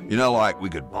 Laverne. You know, like we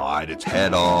could bite its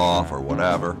head off or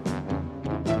whatever.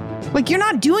 Like, you're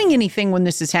not doing anything when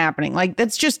this is happening. Like,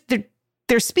 that's just,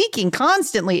 they're speaking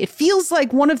constantly. It feels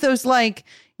like one of those, like,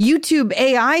 YouTube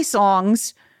AI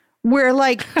songs where,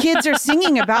 like, kids are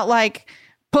singing about, like,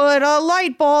 put a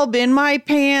light bulb in my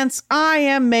pants. I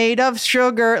am made of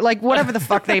sugar. Like, whatever the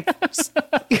fuck they...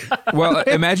 Well,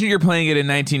 imagine you're playing it in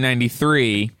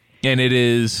 1993, and it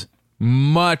is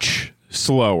much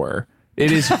slower.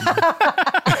 It is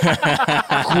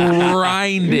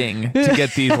grinding to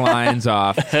get these lines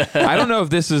off. I don't know if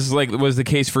this is like was the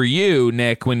case for you,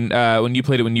 Nick, when you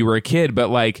played it when you were a kid, but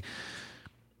like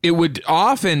it would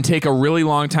often take a really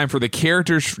long time for the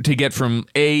characters to get from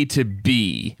A to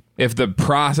B if the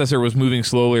processor was moving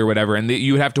slowly or whatever, and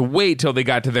you would have to wait till they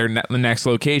got to the next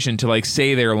location to like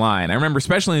say their line. I remember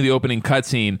especially in the opening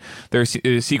cutscene, there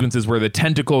are sequences where the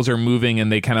tentacles are moving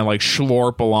and they kind of like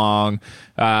schlorp along,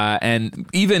 and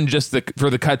even just for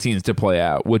the cutscenes to play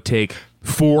out would take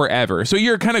forever. So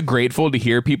you're kind of grateful to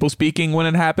hear people speaking when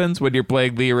it happens when you're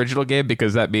playing the original game,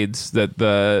 because that means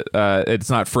that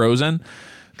it's not frozen.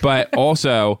 But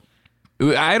also,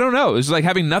 I don't know. It's like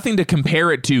having nothing to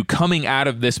compare it to coming out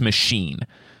of this machine.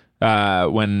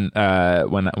 When I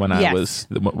was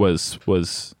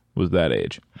that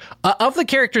age. Of the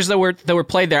characters that were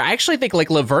played there, I actually think like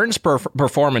Laverne's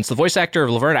performance, the voice actor of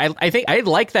Laverne, I think I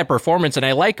like that performance, and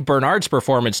I like Bernard's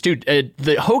performance too.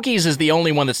 The Hoagies is the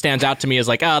only one that stands out to me as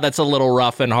like, that's a little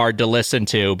rough and hard to listen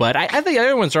to, but I think the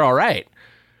other ones are all right.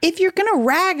 If you're gonna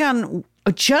rag on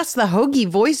just the Hoagie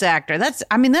voice actor, that's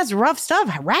rough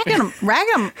stuff. Rag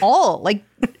them all. Like,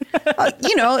 like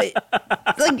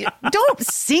don't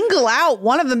single out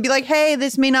one of them. Be like, hey,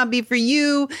 this may not be for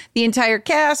you. The entire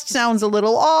cast sounds a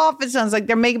little off. It sounds like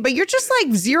they're making, but you're just like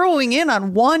zeroing in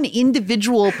on one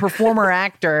individual performer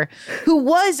actor who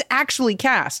was actually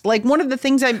cast. Like one of the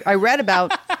things I read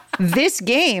about this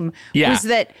game was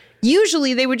that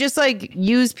usually they would just like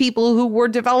use people who were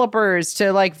developers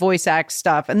to like voice act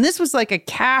stuff. And this was like a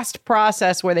cast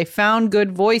process where they found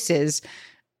good voices.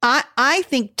 I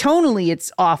think tonally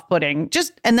it's off-putting.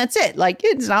 And that's it. Like,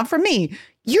 it's not for me.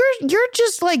 You're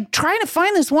just like trying to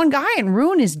find this one guy and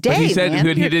ruin his day. But he said man.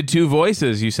 He did two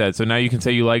voices, you said. So now you can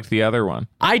say you liked the other one.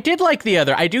 I did like the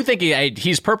other. I do think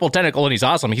he's Purple Tentacle and he's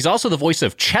awesome. He's also the voice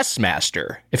of Chess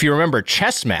Master. If you remember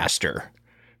Chess Master.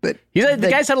 But the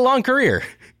guy's had a long career.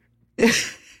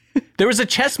 There was a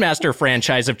Chess Master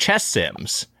franchise of chess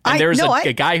sims. And there was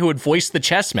a guy who would voice the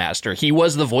Chess Master. He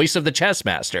was the voice of the Chess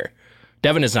Master.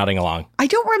 Devin is nodding along. I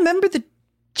don't remember the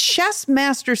Chess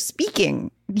Master speaking.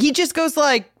 He just goes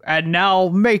like, and now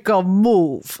make a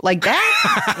move. Like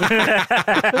that?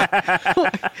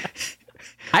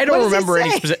 I don't remember any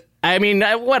specific. I mean,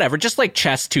 whatever. Just like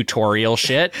chess tutorial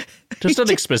shit. Just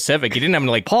something specific. He didn't have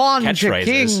any like Pawn catchphrases. to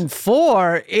king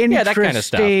 4. Interesting. Yeah, that kind of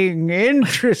stuff.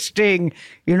 Interesting.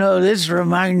 This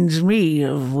reminds me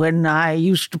of when I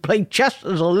used to play chess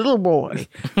as a little boy.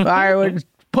 I would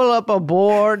pull up a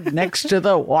board next to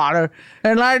the water,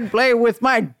 and I'd play with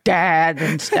my dad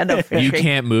instead of fishing. You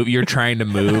can't move. You're trying to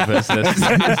move as this.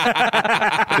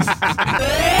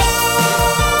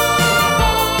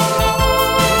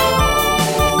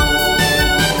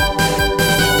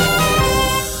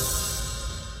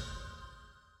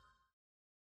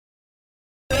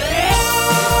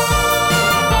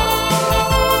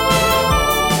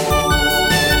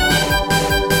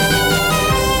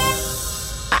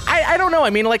 I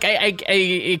mean, like,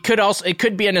 it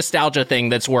could be a nostalgia thing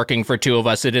that's working for two of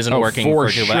us. It isn't working for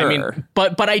two. Sure. But I mean,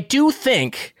 but I do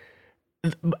think,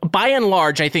 by and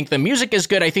large, I think the music is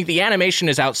good. I think the animation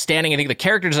is outstanding. I think the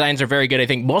character designs are very good. I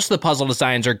think most of the puzzle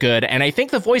designs are good, and I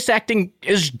think the voice acting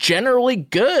is generally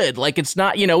good. Like, it's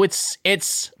not,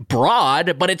 it's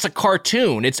broad, but it's a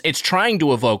cartoon. It's trying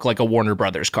to evoke like a Warner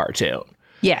Brothers cartoon.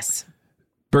 Yes.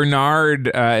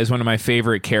 Bernard is one of my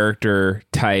favorite character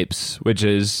types, which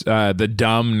is the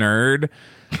dumb nerd.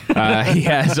 He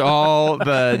has all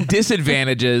the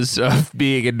disadvantages of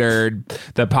being a nerd,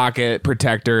 the pocket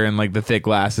protector and like the thick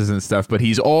glasses and stuff, but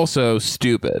he's also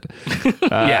stupid.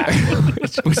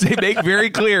 Which they make very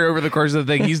clear over the course of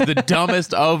the thing. He's the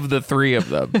dumbest of the three of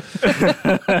them. It's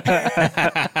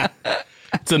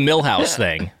a Millhouse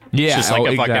thing. Yeah, it's just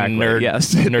like a fucking nerd,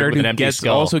 yes. nerd with an empty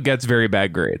skull. Also gets very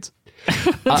bad grades.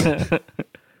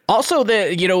 Also,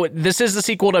 this is the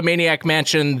sequel to Maniac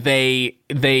Mansion. They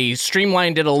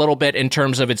streamlined it a little bit in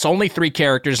terms of it's only 3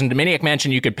 characters. And in Maniac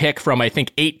Mansion, you could pick from, I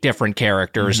think, 8 different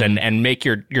characters and make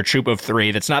your troop of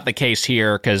 3. That's not the case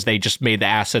here because they just made the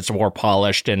assets more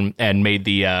polished and made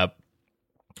the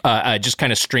just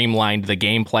kind of streamlined the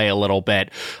gameplay a little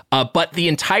bit. But the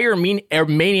entire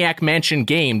Maniac Mansion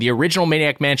game, the original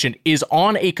Maniac Mansion, is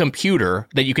on a computer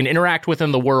that you can interact with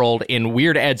in the world in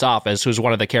Weird Ed's office, who's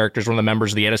one of the characters, one of the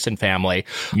members of the Edison family.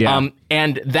 Yeah.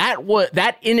 And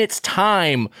that in its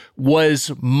time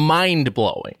was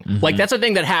mind-blowing. Like, that's a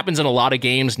thing that happens in a lot of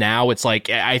games now. It's like,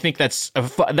 I think that's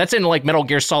in like Metal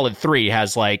Gear Solid 3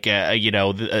 has like,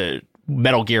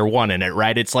 Metal Gear 1 in it,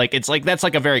 right? It's like that's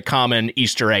like a very common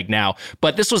Easter egg now.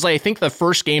 But this was, I think, the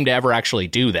first game to ever actually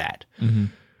do that. Mm-hmm.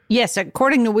 Yes,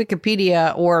 according to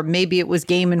Wikipedia, or maybe it was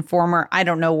Game Informer. I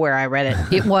don't know where I read it.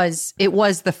 It was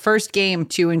the first game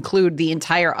to include the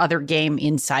entire other game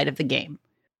inside of the game.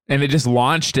 And it just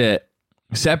launched it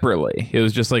separately. It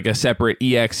was just like a separate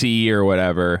EXE or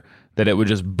whatever that it would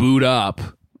just boot up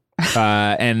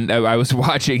And I was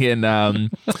watching in the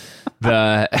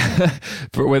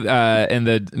in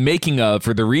the making of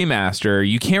for the remaster.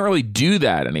 You can't really do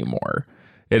that anymore.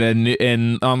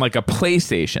 In on like a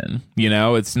PlayStation, you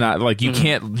know, it's not like you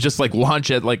can't just like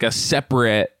launch it like a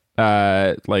separate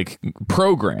like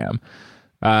program.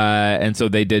 And so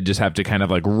they did just have to kind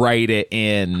of like write it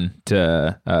in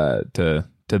to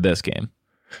this game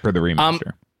for the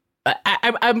remaster.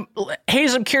 I'm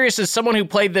Hayes, I'm curious, as someone who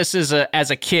played this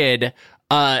as a kid,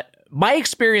 my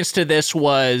experience to this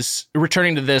was,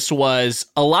 returning to this, was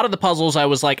a lot of the puzzles I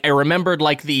was like, I remembered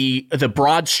like the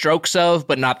broad strokes of,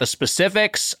 but not the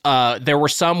specifics. There were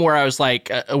some where I was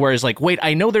like, wait,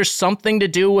 I know there's something to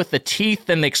do with the teeth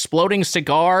and the exploding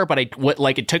cigar, but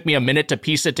it took me a minute to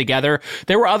piece it together.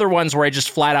 There were other ones where I just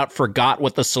flat out forgot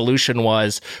what the solution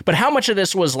was. But how much of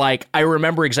this was like, I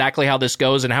remember exactly how this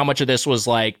goes, and how much of this was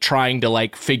like trying to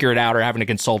like figure it out or having to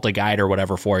consult a guide or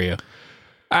whatever for you?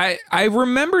 I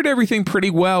remembered everything pretty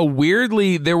well.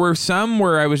 Weirdly, there were some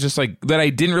where I was just like, that I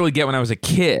didn't really get when I was a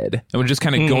kid. I was just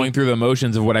kind of going through the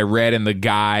motions of what I read in the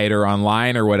guide or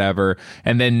online or whatever.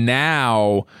 And then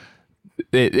now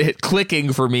it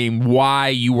clicking for me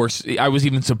why I was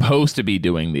even supposed to be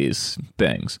doing these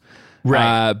things.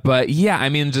 Right. But yeah, I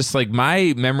mean, just like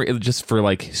my memory just for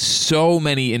like so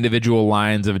many individual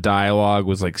lines of dialogue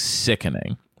was like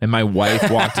sickening. And my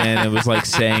wife walked in and was like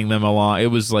saying them along.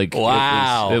 It was like,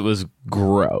 wow. It was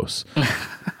gross.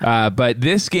 But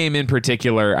this game in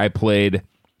particular, I played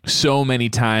so many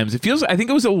times. I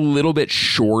think it was a little bit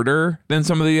shorter than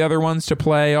some of the other ones to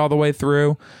play all the way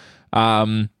through.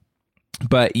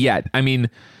 But yeah, I mean,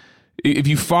 if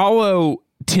you follow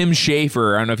Tim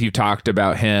Schafer, I don't know if you've talked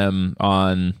about him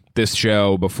on this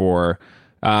show before,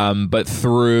 but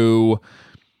through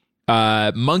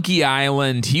Monkey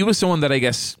Island, he was someone that I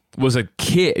guess was a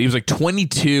kid. He was like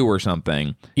 22 or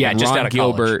something. Yeah, just out of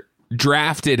Gilbert college.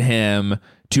 Drafted him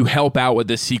to help out with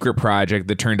this secret project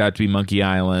that turned out to be Monkey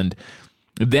Island.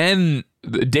 Then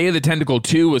the Day of the Tentacle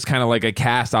 2 was kind of like a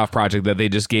cast-off project that they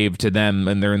just gave to them,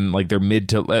 and they're in like their mid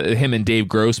to him and Dave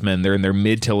Grossman. They're in their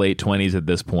mid to late 20s at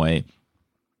this point.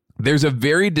 There's a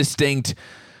very distinct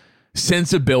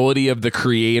sensibility of the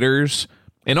creators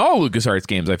in all LucasArts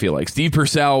games, I feel like. Steve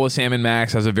Purcell with Sam &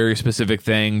 Max has a very specific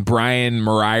thing. Brian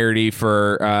Moriarty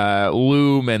for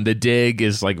Loom and The Dig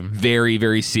is like very,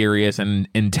 very serious and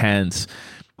intense.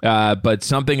 But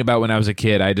something about when I was a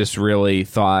kid, I just really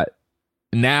thought,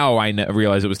 now I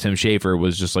realize it was Tim Schafer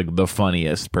was just like the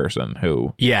funniest person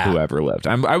who ever lived.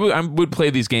 I would play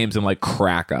these games and like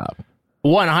crack up.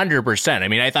 100%. I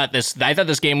mean, I thought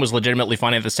this game was legitimately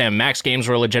funny. The Sam Max games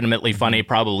were legitimately funny.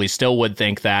 Probably still would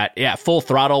think that. Yeah, Full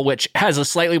Throttle, which has a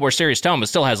slightly more serious tone, but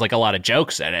still has like a lot of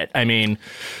jokes in it. I mean,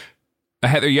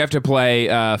 Heather, you have to play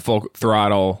Full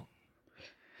Throttle.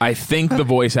 I think the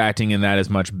voice acting in that is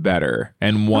much better,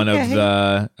 and one of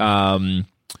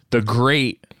the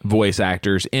great voice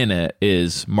actors in it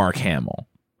is Mark Hamill.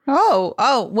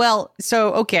 Oh, well,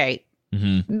 so okay,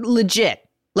 legit.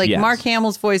 Like, yes. Mark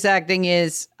Hamill's voice acting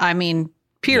is, I mean,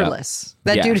 peerless.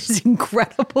 Yep. That dude is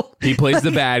incredible. He plays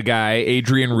the bad guy,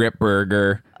 Adrian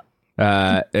Ripberger.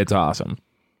 It's awesome.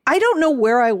 I don't know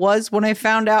where I was when I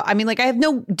found out. I mean, like, I have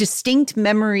no distinct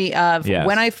memory of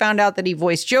when I found out that he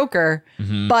voiced Joker,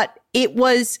 but it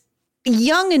was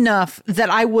young enough that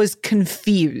I was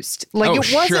confused. Like,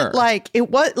 it wasn't like, it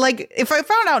was like, if I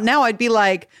found out now, I'd be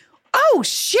like, oh,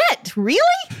 shit, really?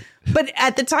 But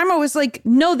at the time, I was like,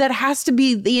 no, that has to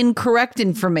be the incorrect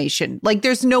information. Like,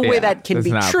 there's no way that can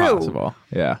be true. Possible.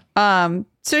 Yeah.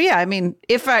 So yeah, I mean,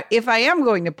 if I am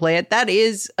going to play it, that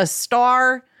is a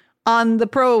star on the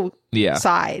pro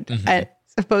side as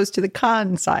opposed to the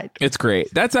con side. It's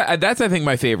great. That's I think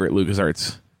my favorite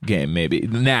LucasArts game, maybe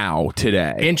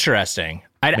today. Interesting.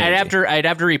 I'd have to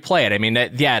replay it. I mean,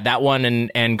 that one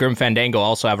and Grim Fandango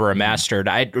also have a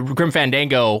remastered. Grim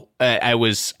Fandango, I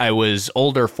was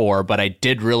older for, but I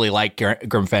did really like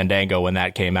Grim Fandango when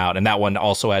that came out, and that one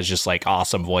also has just like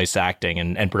awesome voice acting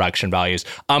and production values.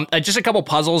 Just a couple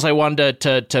puzzles I wanted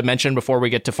to mention before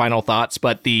we get to final thoughts.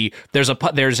 But there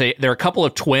are a couple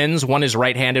of twins. One is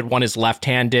right-handed, one is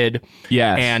left-handed.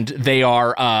 Yes, and they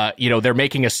are they're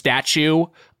making a statue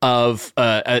of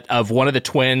one of the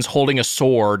twins holding a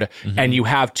sword, and you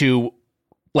have to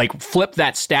like flip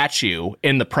that statue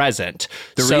in the present.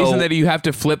 The reason that you have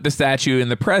to flip the statue in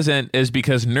the present is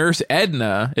because Nurse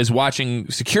Edna is watching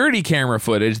security camera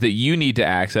footage that you need to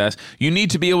access. You need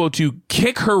to be able to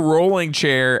kick her rolling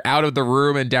chair out of the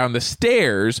room and down the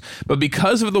stairs, but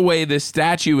because of the way this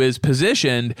statue is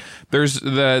positioned, there's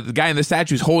the guy in the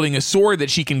statue is holding a sword that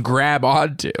she can grab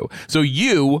onto. So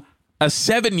you a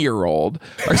 7-year-old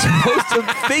are supposed to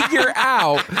figure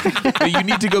out that you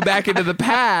need to go back into the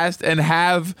past and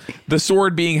have the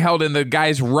sword being held in the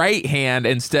guy's right hand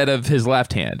instead of his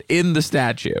left hand in the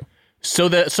statue.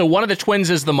 So one of the twins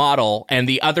is the model, and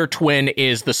the other twin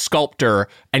is the sculptor,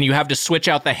 and you have to switch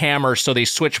out the hammer so they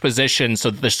switch positions so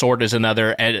that the sword is in the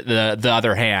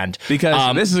other hand.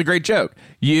 Because this is a great joke.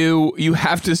 You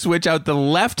have to switch out the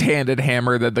left-handed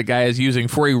hammer that the guy is using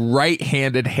for a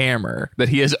right-handed hammer that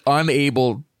he is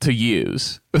unable to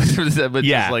use. But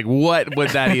Yeah. just like, what would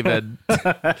that even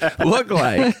look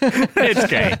like? It's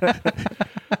great.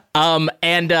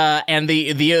 And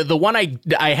the one I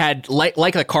had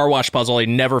like the car wash puzzle I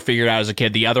never figured out as a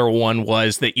kid. The other one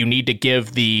was that you need to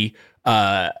give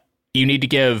Dr.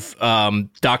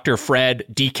 Fred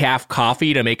decaf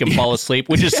coffee to make him fall asleep,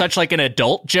 which is such like an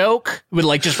adult joke, but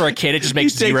like just for a kid it just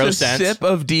makes zero sense. He takes a sip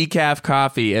of decaf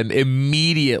coffee and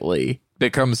immediately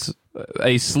becomes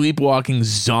a sleepwalking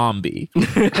zombie.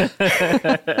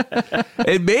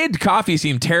 It made coffee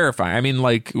seem terrifying. I mean,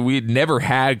 like, we'd never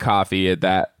had coffee at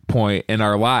that point in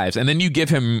our lives. And then you give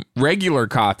him regular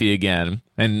coffee again,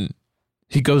 and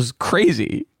he goes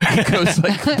crazy. He goes,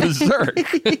 like, berserk.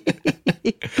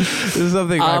 This is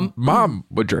something my mom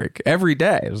would drink every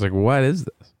day. I was like, what is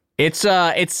this? It's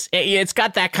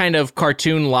got that kind of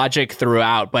cartoon logic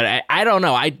throughout, but I don't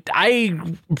know. I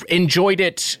enjoyed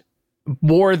it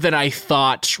more than I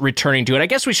thought returning to it. I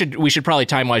guess we should probably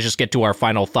time-wise just get to our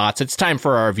final thoughts. It's time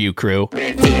for our review crew.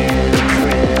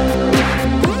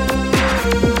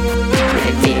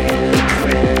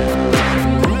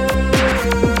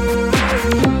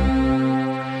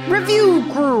 Review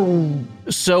crew.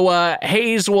 So,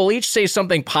 Hayes, we'll each say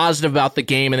something positive about the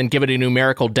game and then give it a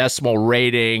numerical decimal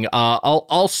rating.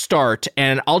 I'll start,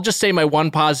 and I'll just say my one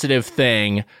positive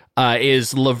thing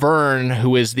is Laverne,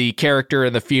 who is the character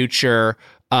in the future,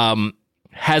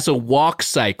 has a walk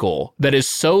cycle that is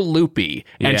so loopy,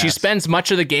 and she spends much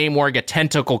of the game wearing a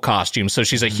tentacle costume. So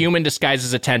she's a human disguised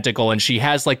as a tentacle, and she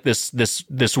has like this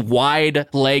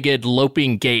wide-legged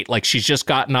loping gait, like she's just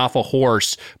gotten off a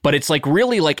horse. But it's like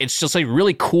really like it's just like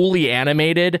really coolly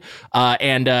animated,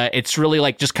 and it's really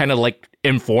like just kind of like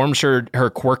informs her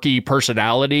quirky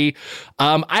personality.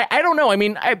 I don't know. I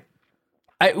mean,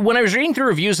 when I was reading through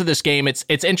reviews of this game, it's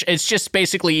just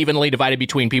basically evenly divided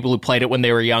between people who played it when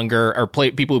they were younger, or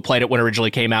people who played it when it originally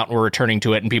came out and were returning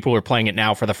to it, and people who are playing it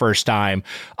now for the first time,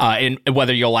 and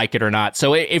whether you'll like it or not.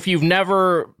 So if you've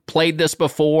never played this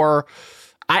before,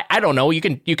 I don't know, you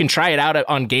can try it out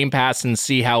on Game Pass and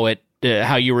see how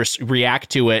you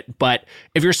react to it. But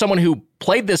if you're someone who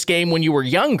played this game when you were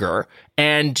younger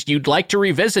and you'd like to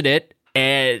revisit it,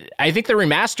 I think the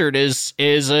remastered is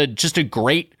just a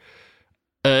great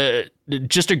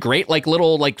like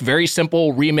little like very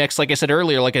simple remix, like I said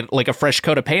earlier, like a fresh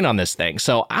coat of paint on this thing.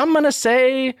 So I'm gonna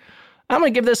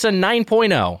give this a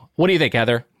 9.0. What do you think,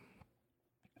 Heather?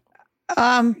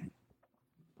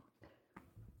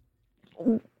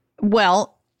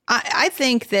 Well, I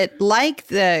think that, like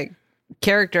the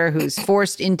character who's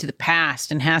forced into the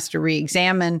past and has to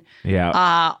re-examine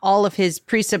all of his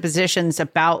presuppositions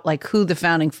about like who the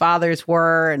founding fathers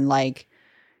were, and like,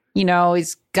 you know,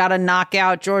 he's got to knock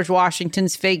out George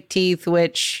Washington's fake teeth,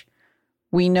 which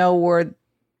we know were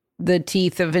the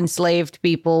teeth of enslaved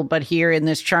people. But here in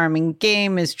this charming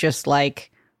game is just like,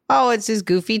 oh, it's his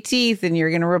goofy teeth, and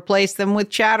you're going to replace them with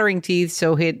chattering teeth.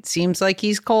 So it seems like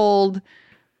he's cold.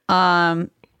 In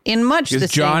much the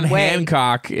John same way.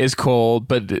 Hancock is cold,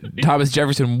 but Thomas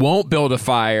Jefferson won't build a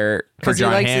fire for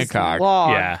John Hancock.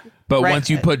 Yeah. But Right. once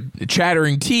you put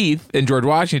chattering teeth in George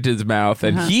Washington's mouth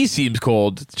and he seems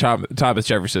cold, Thomas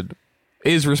Jefferson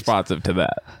is responsive to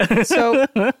that. So,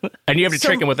 And you have to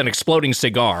trick him with an exploding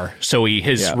cigar, so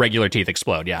his regular teeth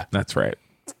explode. Yeah. That's right.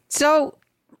 so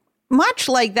much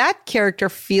like that character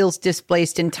feels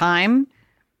displaced in time,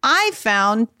 I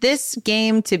found this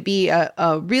game to be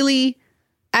a really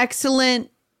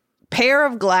excellent pair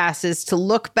of glasses to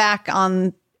look back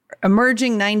on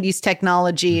emerging 90s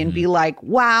technology and be like,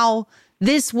 wow,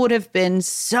 this would have been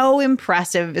so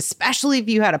impressive, especially if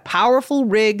you had a powerful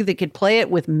rig that could play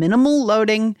it with minimal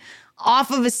loading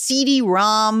off of a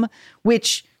CD-ROM,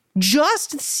 which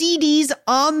just CDs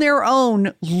on their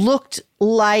own looked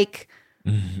like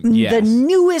the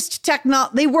newest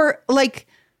technology. They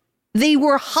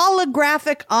were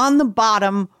holographic on the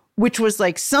bottom, which was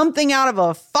like something out of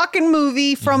a fucking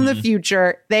movie from the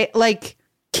future. They like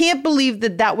can't believe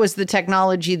that was the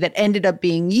technology that ended up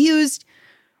being used.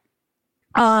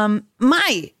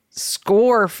 My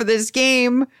score for this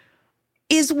game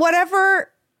is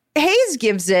whatever Hayes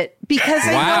gives it because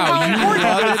I know Wow, how you important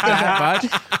love it it is. that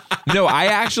much? No, I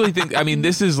actually think, I mean,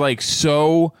 this is like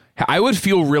so, I would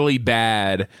feel really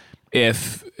bad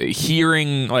if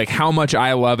hearing like how much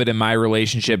I love it in my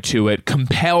relationship to it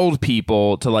compelled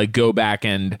people to like go back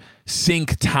and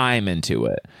sink time into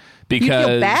it. Because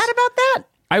You feel bad about that?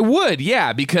 I would,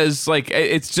 yeah, because like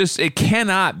it's just, it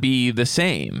cannot be the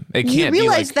same. It can't You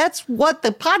realize be like, that's what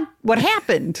what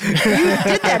happened. You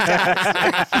did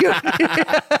that to us.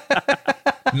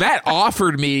 Matt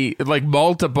offered me like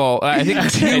multiple, I think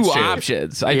two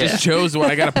options. I just chose one.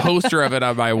 I got a poster of it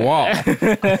on my wall.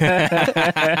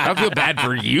 I don't feel bad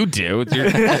for you two.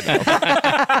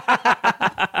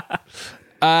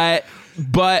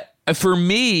 But for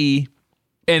me,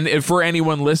 and for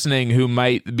anyone listening who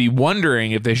might be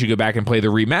wondering if they should go back and play the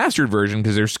remastered version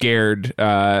because they're scared,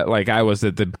 like I was,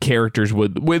 that the characters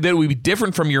that would be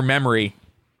different from your memory,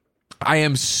 I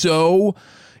am so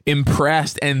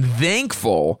impressed and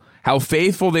thankful how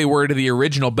faithful they were to the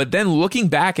original. But then looking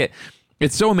back at,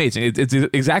 it's so amazing. It's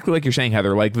exactly like you're saying,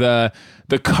 Heather. Like the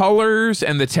colors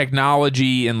and the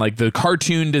technology and like the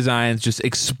cartoon designs just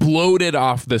exploded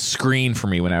off the screen for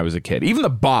me when I was a kid. Even the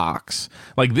box,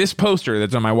 like this poster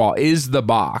that's on my wall, is the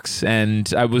box,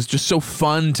 and I was just so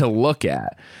fun to look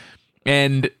at.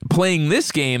 And playing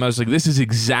this game, I was like, this is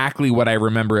exactly what I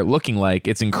remember it looking like.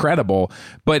 It's incredible,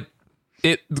 but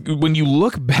when you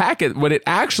look back at what it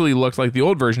actually looks like, the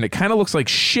old version, it kind of looks like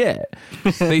shit.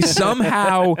 They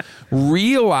somehow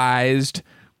realized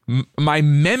my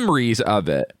memories of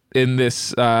it in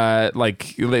this,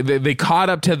 like they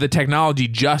caught up to the technology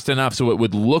just enough so it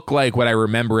would look like what I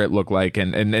remember it looked like,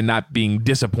 and not being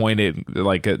disappointed,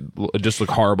 like it just look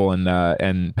horrible and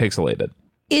pixelated.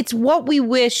 It's what we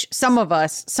wish, some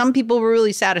people were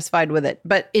really satisfied with it,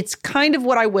 but it's kind of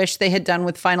what I wish they had done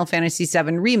with Final Fantasy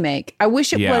VII Remake. I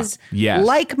wish it was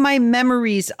like my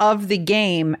memories of the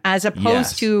game as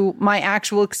opposed to my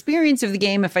actual experience of the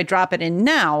game if I drop it in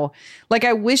now. Like,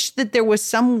 I wish that there was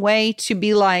some way to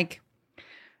be like,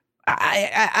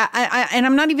 and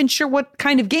I'm not even sure what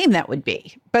kind of game that would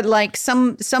be, but like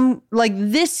some like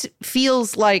this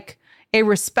feels like a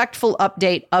respectful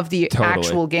update of the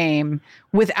actual game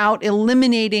without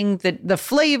eliminating the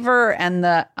flavor and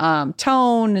the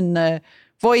tone and the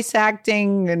voice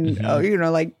acting and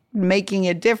like making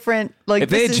it different. Like, if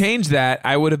they had changed that,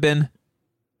 I would have been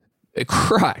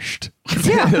crushed.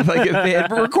 Yeah. Like if they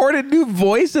had recorded new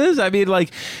voices, I mean,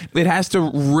 like it has to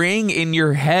ring in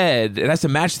your head. It has to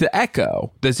match the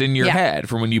echo that's in your head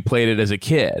from when you played it as a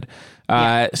kid.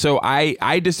 So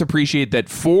I just appreciate that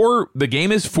the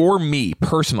game is for me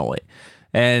personally,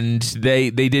 and they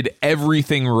did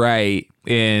everything right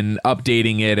in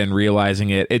updating it and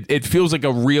realizing it. It feels like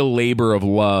a real labor of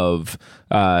love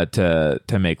to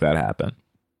make that happen.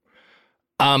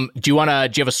 Do you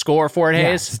have a score for it, Hayes?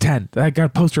 Yeah, it's 10. I got a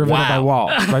poster of it on my wall.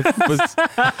 One of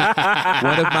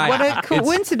my. What a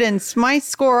coincidence. My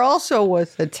score also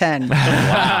was a 10.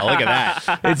 Wow, look at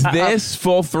that. It's this,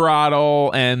 Full Throttle,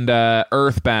 and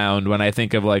Earthbound when I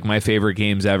think of like my favorite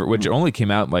games ever, which only came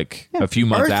out like a few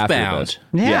months after this.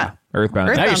 Yeah.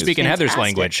 Earthbound. Now you're is speaking Heather's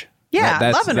fantastic. language. Yeah,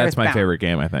 that's loving my Earthbound. favorite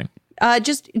game, I think.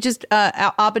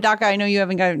 Abadaka, I know you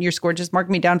haven't gotten your score. Just mark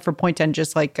me down for point 10,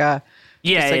 just like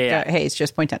Hayes,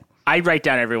 just point 10. I write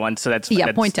down everyone, so that's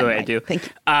point 10. the way I do. Thank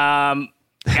you. Hard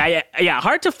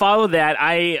to follow that.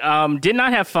 I did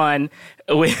not have fun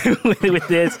with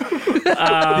this.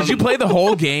 Did you play the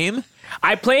whole game?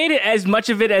 I played it as much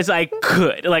of it as I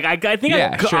could. Like I think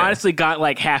honestly got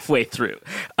like halfway through,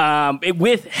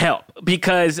 with help,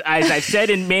 because as I've said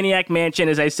in Maniac Mansion,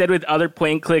 as I said with other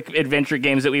point-and-click adventure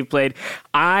games that we've played,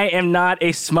 I am not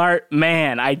a smart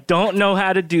man. I don't know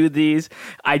how to do these.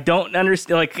 I don't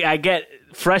understand. Like, I get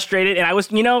frustrated, and I was,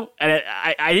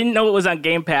 I didn't know it was on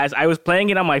Game Pass. I was playing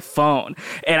it on my phone,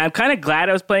 and I'm kind of glad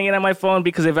I was playing it on my phone,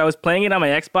 because if I was playing it on my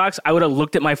Xbox, I would have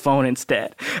looked at my phone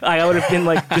instead. I would have been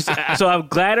like, so I'm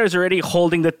glad I was already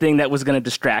holding the thing that was going to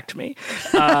distract me.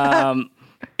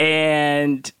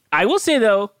 And I will say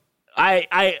though,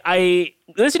 I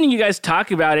listening to you guys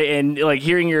talk about it and like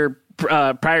hearing your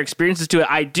prior experiences to it,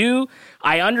 I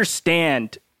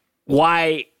understand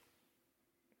why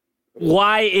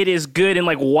it is good, and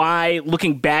like why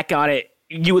looking back on it,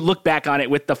 you would look back on it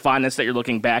with the fondness that you're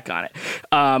looking back on it.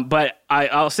 But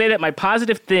I'll say that my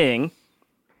positive thing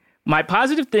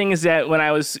is that when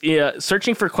I was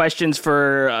searching for questions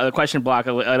for the question block,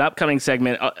 an upcoming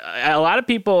segment, a lot of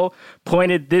people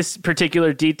pointed this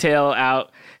particular detail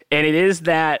out, and it is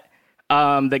that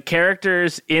the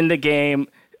characters in the game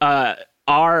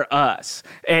are us,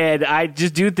 and I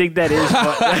just do think that is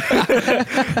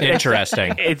fun.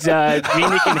 Interesting. It's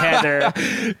Nick and Heather.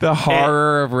 The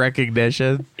horror of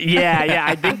recognition. Yeah,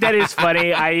 I think that is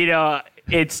funny.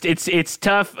 It's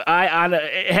tough.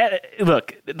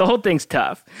 Look, the whole thing's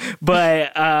tough,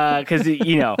 but because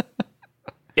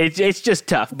it's just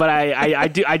tough. But I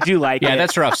do like it. Yeah,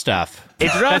 that's rough stuff.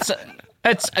 It's rough.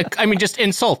 That's just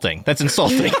insulting. That's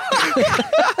insulting.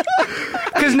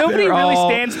 Because nobody really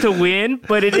stands to win,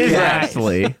 but it is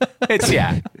Exactly. It's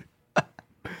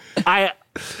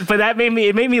But that made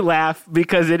me laugh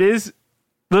because it is.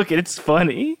 Look, it's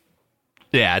funny.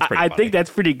 Yeah, it's pretty I funny. think that's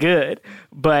pretty good,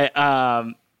 but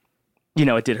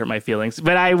it did hurt my feelings.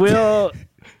 But I will.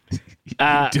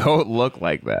 Don't look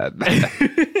like that.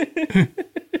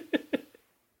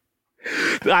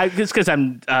 Just because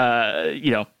I'm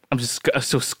just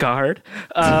so scarred.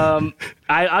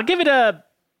 I'll give it a.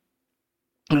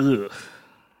 I'm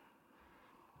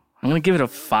gonna give it a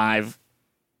 5.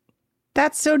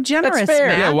 That's so generous, That's fair.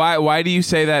 Matt. Yeah, why do you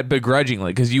say that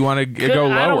begrudgingly? Because you want to go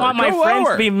lower. I don't want my friends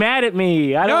to be mad at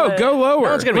me. I don't. No, go lower.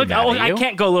 No one's gonna be mad at you. I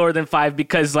can't go lower than 5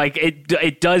 because like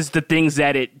it does the things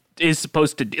that it is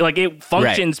supposed to do. Like it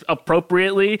functions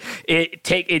appropriately. I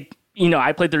played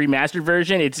the remastered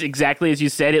version. It's exactly as you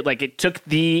said. It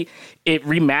remastered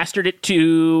it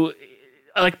to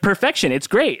like perfection. It's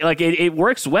great. Like it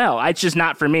works well. It's just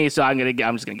not for me. So I'm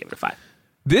just gonna give it a 5.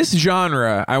 This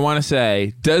genre, I want to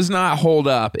say, does not hold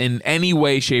up in any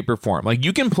way, shape, or form. Like,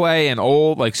 you can play an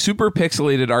old, like, super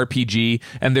pixelated RPG,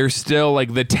 and there's still,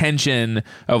 like, the tension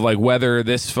of, like, whether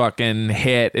this fucking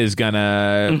hit is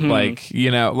gonna,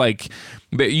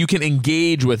 you can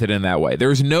engage with it in that way.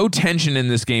 There's no tension in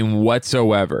this game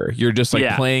whatsoever. You're just, like,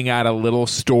 playing out a little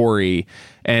story,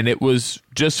 and it was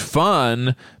just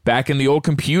fun back in the old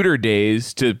computer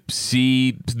days to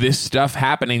see this stuff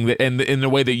happening and in the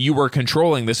way that you were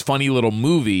controlling this funny little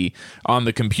movie on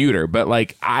the computer. But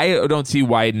like, I don't see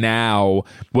why now,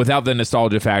 without the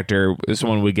nostalgia factor,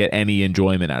 someone would get any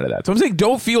enjoyment out of that. So I'm saying,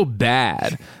 don't feel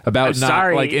bad about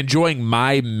like enjoying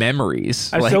my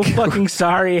memories. I'm so fucking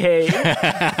sorry. Hey,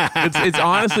 it's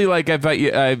honestly like like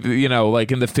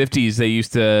in the 50s they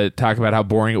used to talk about how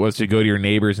boring it was to go to your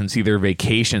neighbors and see their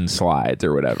vacation slides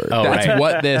or whatever. That's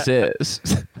what this is.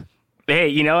 Hey,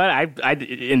 you know what? I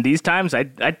in these times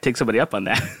I'd take somebody up on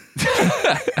that.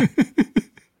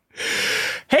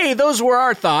 Hey, those were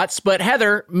our thoughts, but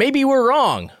Heather, maybe we're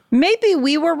wrong. Maybe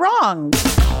we were wrong.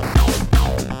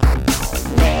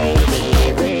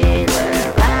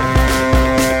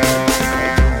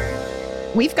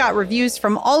 We've got reviews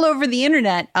from all over the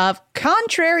internet of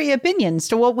contrary opinions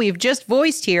to what we've just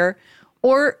voiced here,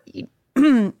 or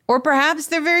perhaps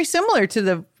they're very similar to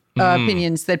the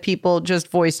opinions that people just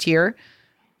voiced here.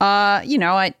 Let's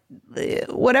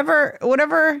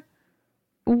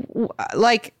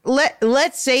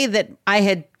say that I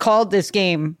had called this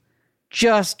game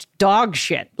just dog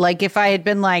shit. Like if I had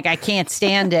been like, I can't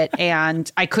stand it and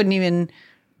I couldn't even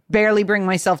barely bring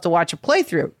myself to watch a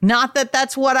playthrough. Not that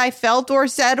that's what I felt or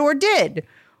said or did,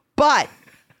 but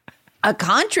a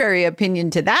contrary opinion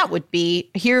to that would be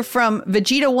hear from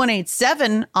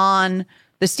Vegeta187 on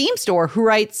the Steam store, who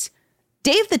writes,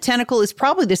 Dave the Tentacle is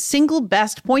probably the single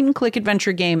best point-and-click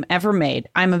adventure game ever made.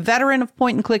 I'm a veteran of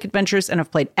point-and-click adventures and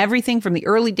have played everything from the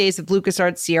early days of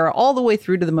LucasArts Sierra all the way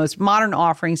through to the most modern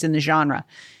offerings in the genre.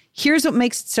 Here's what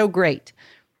makes it so great.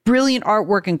 Brilliant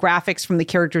artwork and graphics from the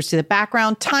characters to the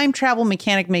background. Time travel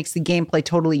mechanic makes the gameplay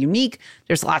totally unique.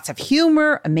 There's lots of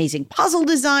humor, amazing puzzle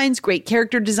designs, great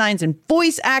character designs and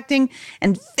voice acting,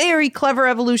 and very clever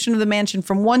evolution of the mansion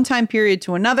from one time period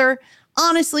to another.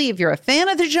 Honestly, if you're a fan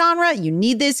of the genre, you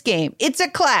need this game. It's a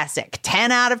classic. 10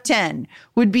 out of 10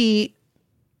 would be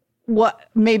what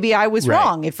maybe I was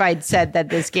wrong if I'd said that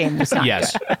this game was not good.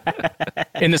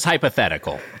 In this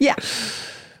hypothetical. Yeah.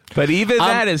 But even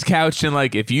that is couched in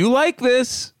like, if you like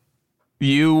this,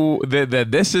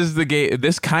 this is the game,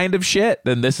 this kind of shit,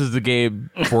 then this is the game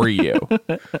for you.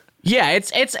 Yeah,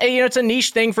 it's a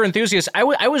niche thing for enthusiasts. I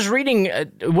was reading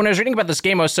when I was reading about this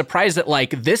game, I was surprised that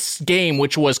like this game,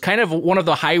 which was kind of one of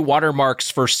the high watermarks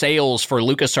for sales for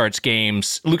LucasArts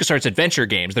games, LucasArts adventure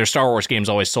games. Their Star Wars games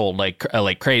always sold like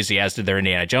crazy, as did their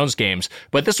Indiana Jones games.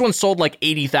 But this one sold like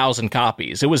 80,000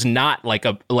 copies. It was not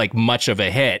like much of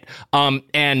a hit.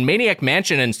 And Maniac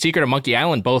Mansion and Secret of Monkey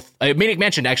Island both. Maniac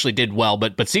Mansion actually did well,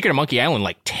 but Secret of Monkey Island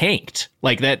like tanked.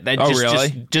 Like that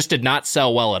really? just did not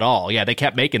sell well at all. Yeah, they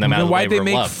kept making them. came out. Then why'd they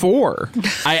make loved. 4?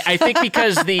 I think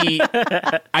because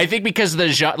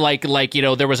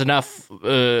there was enough.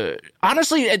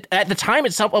 Honestly, at the time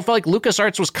itself, I felt like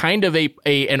LucasArts was kind of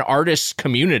an artist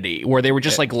community where they were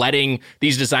just like letting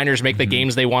these designers make the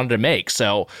games they wanted to make.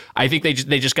 So I think they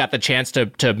just got the chance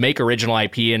to make original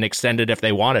IP and extend it if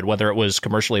they wanted, whether it was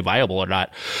commercially viable or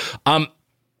not.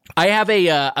 I have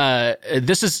I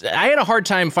had a hard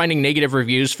time finding negative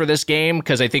reviews for this game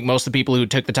because I think most of the people who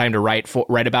took the time to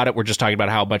write about it were just talking about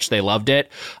how much they loved it.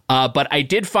 But I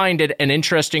did find it an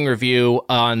interesting review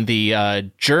on the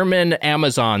German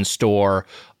Amazon store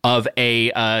of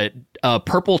a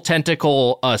purple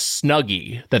tentacle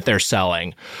Snuggie that they're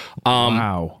selling.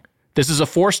 Wow. This is a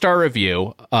 4-star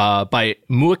review by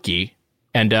Muki,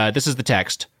 and this is the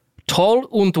text. Toll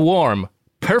und warm.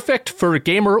 Perfect for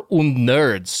gamer und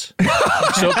nerds.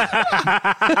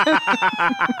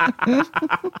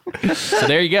 So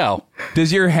there you go.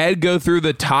 Does your head go through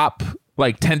the top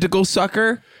like tentacle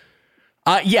sucker?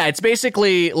 Yeah, it's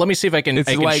basically. Let me see if I can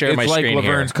share my screen here. It's like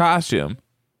Laverne's costume.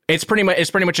 It's pretty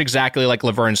much exactly like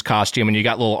Laverne's costume, and you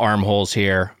got little armholes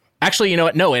here. Actually, you know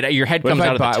what? No, your head comes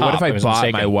out of the top. What if I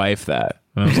bought my wife that?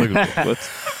 And I was like, what's...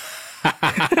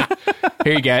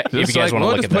 Here you go. If you guys want to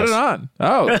look at this. Put it on.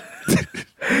 Oh.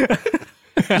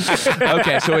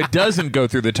 Okay, so it doesn't go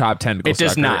through the top tentacle. It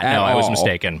does not. No, I was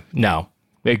mistaken. No.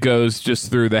 It goes just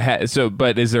through the head. So,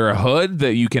 but is there a hood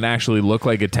that you can actually look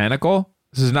like a tentacle?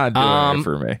 This is not doing it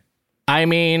for me. I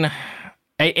mean,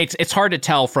 it's hard to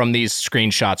tell from these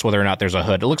screenshots whether or not there's a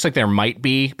hood. It looks like there might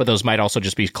be, but those might also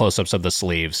just be close-ups of the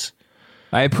sleeves.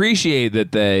 I appreciate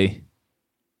that they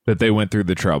went through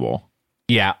the trouble.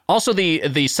 Yeah. Also,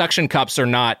 the suction cups are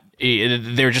not,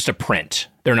 they're just a print.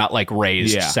 They're not like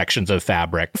raised sections of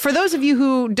fabric. For those of you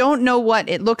who don't know what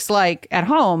it looks like at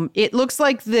home, it looks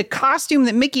like the costume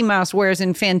that Mickey Mouse wears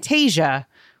in Fantasia.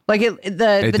 Like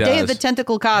the Day of the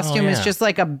Tentacle costume is just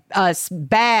like a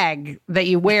bag that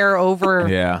you wear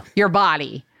over your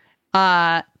body.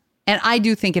 And I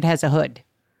do think it has a hood.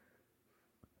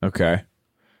 Okay.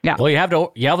 Yeah. Well, you have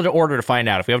to order to find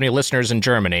out. If we have any listeners in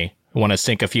Germany who want to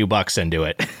sink a few bucks into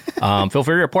it, feel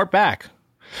free to report back.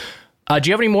 Do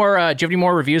you have any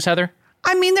more reviews, Heather?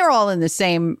 I mean, they're all in the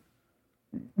same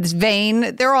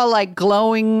vein. They're all like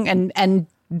glowing and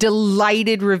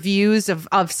delighted reviews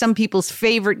of some people's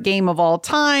favorite game of all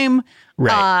time.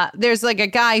 Right. There's like a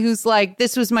guy who's like,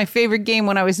 this was my favorite game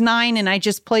when I was 9 and I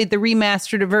just played the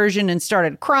remastered version and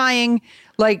started crying.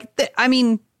 Like,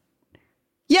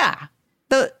 yeah.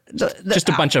 Just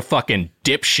a bunch of fucking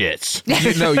dipshits.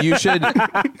 You should,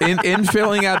 in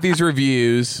filling out these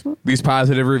reviews, these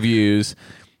positive reviews,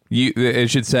 it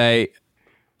should say,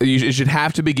 it should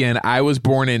have to begin, I was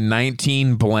born in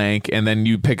 19 blank, and then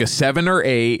you pick a 7 or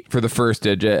 8 for the first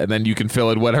digit, and then you can fill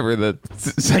in whatever the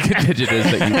second digit is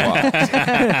that you want.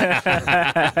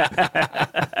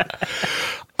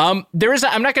 I'm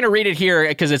not going to read it here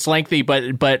because it's lengthy,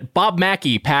 but Bob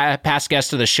Mackey, past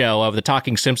guest of the show of the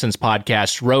Talking Simpsons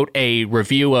podcast, wrote a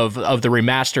review of the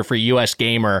remaster for US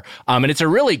Gamer, and it's a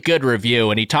really good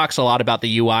review, and he talks a lot about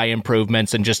the UI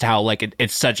improvements and just how like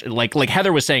it's such like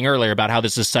Heather was saying earlier about how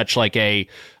this is such like a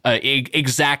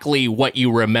exactly what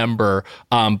you remember,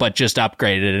 but just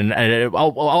upgraded, and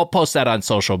I'll post that on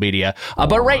social media.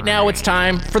 But right now it's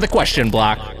time for the question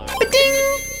block.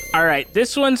 All right,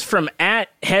 this one's from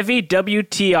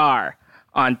 @HeavyWTR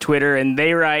on Twitter, and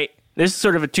they write, this is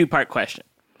sort of a two-part question.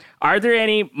 Are there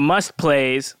any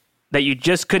must-plays that you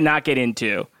just could not get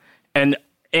into? And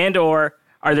or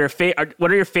are there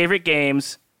what are your favorite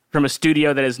games from a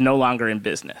studio that is no longer in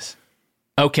business?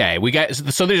 Okay,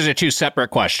 so these are two separate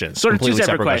questions. Sort of two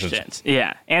separate questions.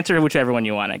 Yeah, answer whichever one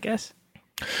you want, I guess.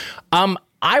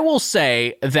 I will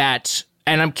say that,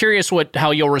 and I'm curious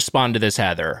how you'll respond to this,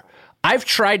 Heather. I've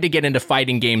tried to get into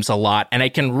fighting games a lot, and I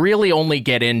can really only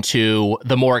get into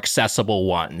the more accessible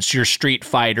ones. Your Street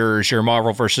Fighters, your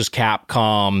Marvel vs.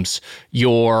 Capcoms,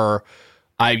 your...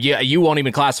 you won't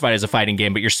even classify it as a fighting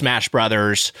game, but your Smash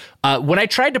Brothers. When I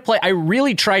tried to play, I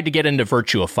really tried to get into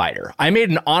Virtua Fighter. I made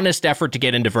an honest effort to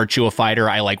get into Virtua Fighter.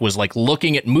 I was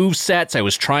looking at move sets. I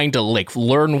was trying to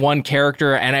learn one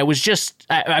character, and I was just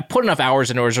I put enough hours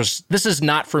into it. This is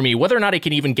not for me. Whether or not I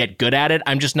can even get good at it,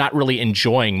 I'm just not really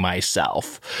enjoying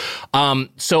myself.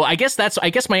 So I guess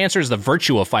my answer is the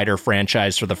Virtua Fighter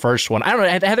franchise for the first one. I don't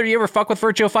know, Heather, you ever fuck with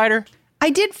Virtua Fighter? I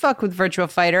did fuck with Virtua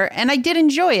Fighter, and I did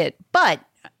enjoy it, but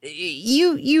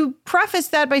you preface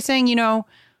that by saying,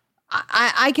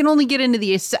 I can only get into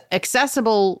the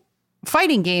accessible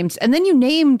fighting games, and then you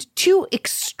named two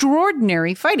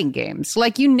extraordinary fighting games.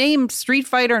 Like you named Street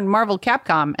Fighter and Marvel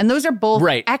Capcom, and those are both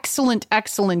excellent,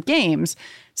 excellent games.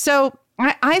 So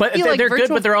I but feel like they're virtual...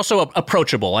 good, but they're also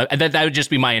approachable. That would just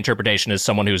be my interpretation as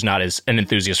someone who's not as an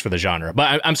enthusiast for the genre.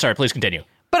 But I'm sorry, please continue.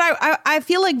 But I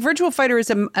feel like Virtual Fighter is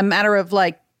a matter of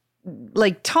like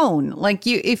tone. Like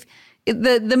if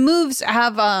the moves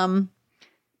have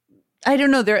I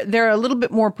don't know, they're a little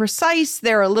bit more precise.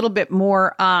 They're a little bit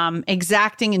more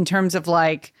exacting in terms of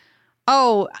like,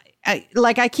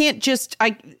 I can't just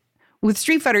with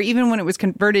Street Fighter, even when it was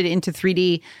converted into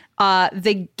 3D,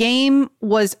 the game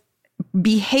was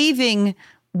behaving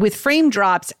with frame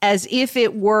drops as if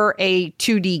it were a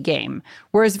 2D game.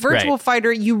 Whereas Virtual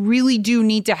Fighter, you really do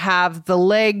need to have the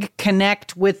leg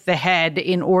connect with the head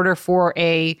in order for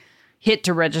a hit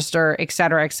to register, et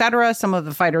cetera, et cetera. Some of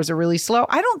the fighters are really slow.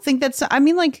 I don't think that's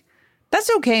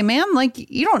okay, man. Like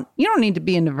you don't need to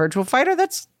be into Virtual Fighter.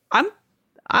 I'm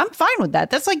fine with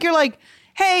that. That's like, you're like,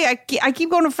 hey, I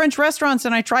keep going to French restaurants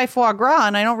and I try foie gras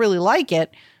and I don't really like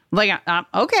it. Like,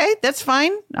 okay, that's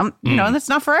fine. That's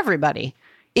not for everybody.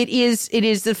 It is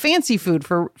the fancy food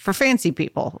for fancy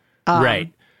people.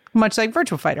 Right. Much like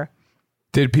Virtual Fighter.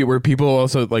 Were people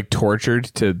also like tortured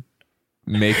to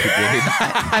make the game?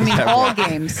 I mean, all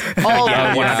games. All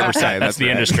Yeah, games. 100%. That's the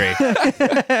industry.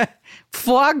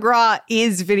 Foie gras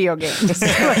is video games.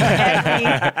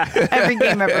 Like every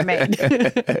game ever made.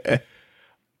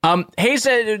 Hayes,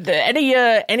 the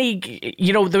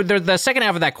second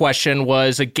half of that question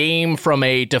was a game from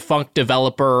a defunct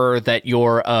developer that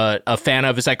you're a fan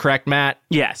of. Is that correct, Matt?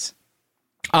 Yes.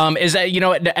 Is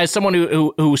that, as someone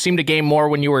who seemed to game more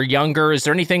when you were younger, is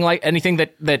there anything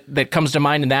that comes to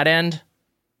mind in that end?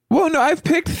 Well, no, I've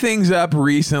picked things up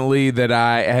recently that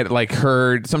I had like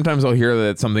heard. Sometimes I'll hear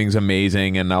that something's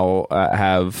amazing, and I'll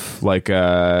have like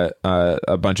a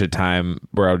bunch of time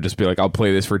where I'll just be like, I'll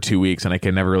play this for 2 weeks, and I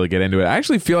can never really get into it. I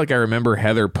actually feel like I remember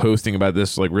Heather posting about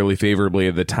this like really favorably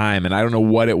at the time, and I don't know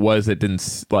what it was that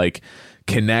didn't like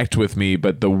connect with me,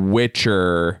 but The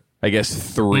Witcher, I guess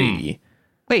 3.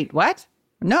 Wait, what?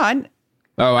 No, I'm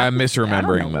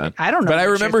misremembering that. I don't know. But I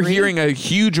remember Witcher 3. hearing a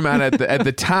huge amount at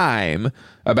the time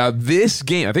about this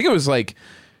game. I think it was like,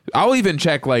 I'll even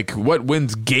check like what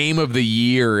wins game of the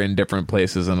year in different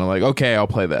places, and I'm like, okay, I'll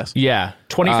play this. Yeah,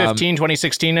 2015,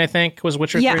 2016, I think was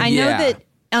Witcher 3. Yeah, I know that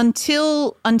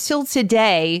until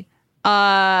today,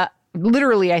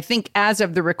 literally, I think as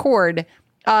of the record,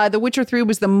 The Witcher 3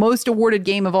 was the most awarded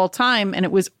game of all time, and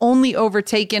it was only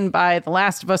overtaken by The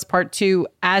Last of Us Part 2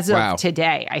 as of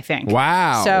today, I think.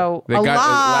 Wow. So lot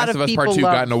Last of people Part 2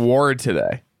 got an award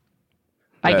today.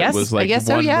 I guess. Was like I guess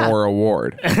so, one yeah. more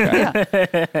award.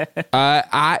 Okay.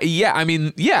 I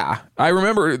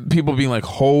remember people being like,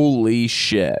 holy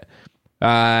shit.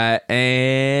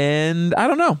 And I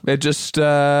don't know. It just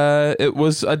it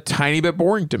was a tiny bit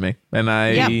boring to me. And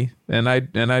I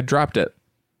dropped it.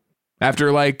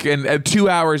 After like 2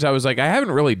 hours, I was like, I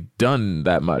haven't really done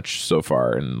that much so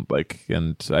far, and I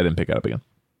didn't pick it up again.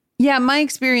 Yeah, my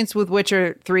experience with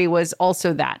Witcher 3 was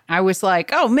also that. I was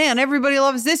like, oh man, everybody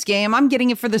loves this game. I'm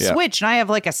getting it for the Switch, and I have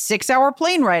like a 6-hour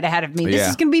plane ride ahead of me. This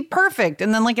is gonna be perfect.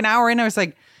 And then like an hour in, I was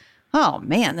like, oh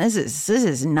man, this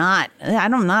is not.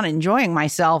 I'm not enjoying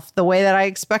myself the way that I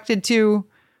expected to.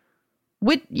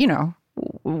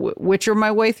 Witcher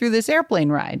my way through this airplane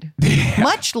ride,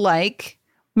 much like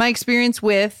my experience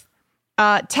with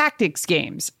tactics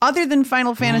games. Other than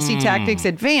Final Fantasy Tactics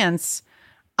Advance,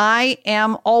 I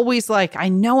am always like, I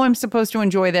know I'm supposed to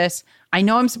enjoy this. I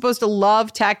know I'm supposed to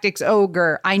love Tactics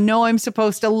Ogre. I know I'm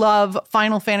supposed to love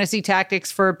Final Fantasy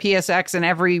Tactics for PSX and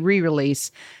every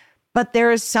re-release. But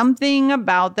there is something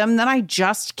about them that I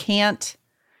just can't.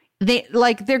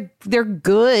 They're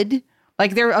good.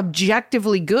 Like they're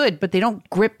objectively good, but they don't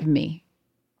grip me.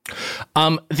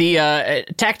 The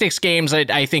tactics games,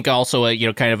 I think also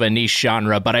kind of a niche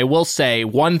genre, but I will say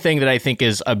one thing that I think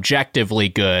is objectively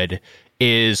good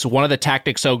is one of the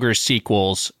Tactics Ogre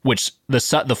sequels, which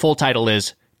the full title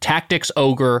is Tactics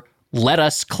Ogre, Let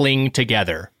Us Cling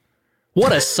Together.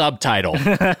 What a subtitle.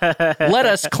 Let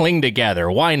us cling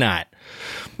together. Why not?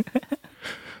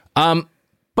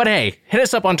 But hey, hit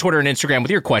us up on Twitter and Instagram with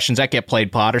your questions at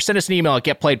GetPlayedPod, or send us an email at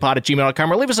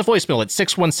getplayedpod@gmail.com, or leave us a voicemail at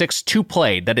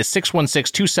 616-2PLAYED. That is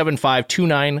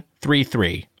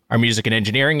 616-275-2933. Our music and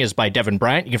engineering is by Devin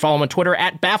Bryant. You can follow him on Twitter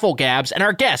at BaffleGabs. And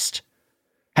our guest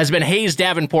has been Hayes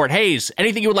Davenport. Hayes,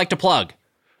 anything you would like to plug?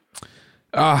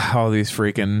 All these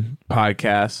freaking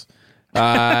podcasts.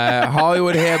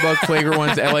 Hollywood Handbook, Flagrant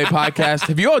Ones, LA Podcast.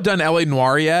 Have you all done LA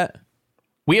Noir yet?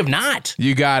 We have not.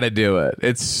 You got to do it.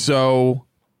 It's so...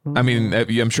 I mean,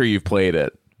 I'm sure you've played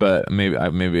it, but maybe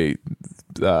I'll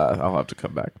have to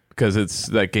come back, because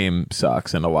that game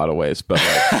sucks in a lot of ways. But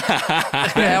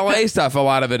like, the LA stuff, a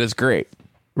lot of it is great.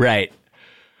 Right.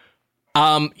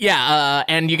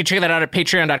 And you can check that out at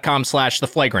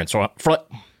patreon.com/theflagrant.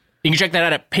 You can check that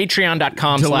out at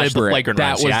patreon.com/theflagrant.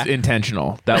 That was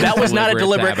intentional. That was not a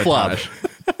deliberate flub.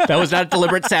 That was not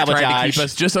deliberate sabotage. Tried to keep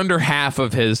us just under half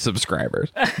of his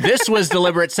subscribers. This was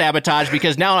deliberate sabotage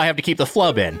because now I have to keep the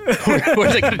flub in.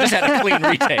 Whereas I could have just had a clean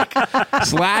retake.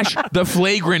 / the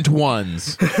flagrant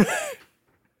ones.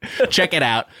 Check it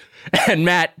out. And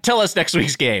Matt, tell us next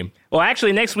week's game. Well,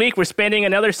 actually, next week we're spending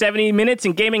another 70 minutes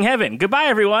in gaming heaven. Goodbye,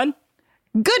 everyone.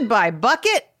 Goodbye,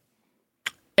 Bucket.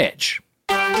 Edge.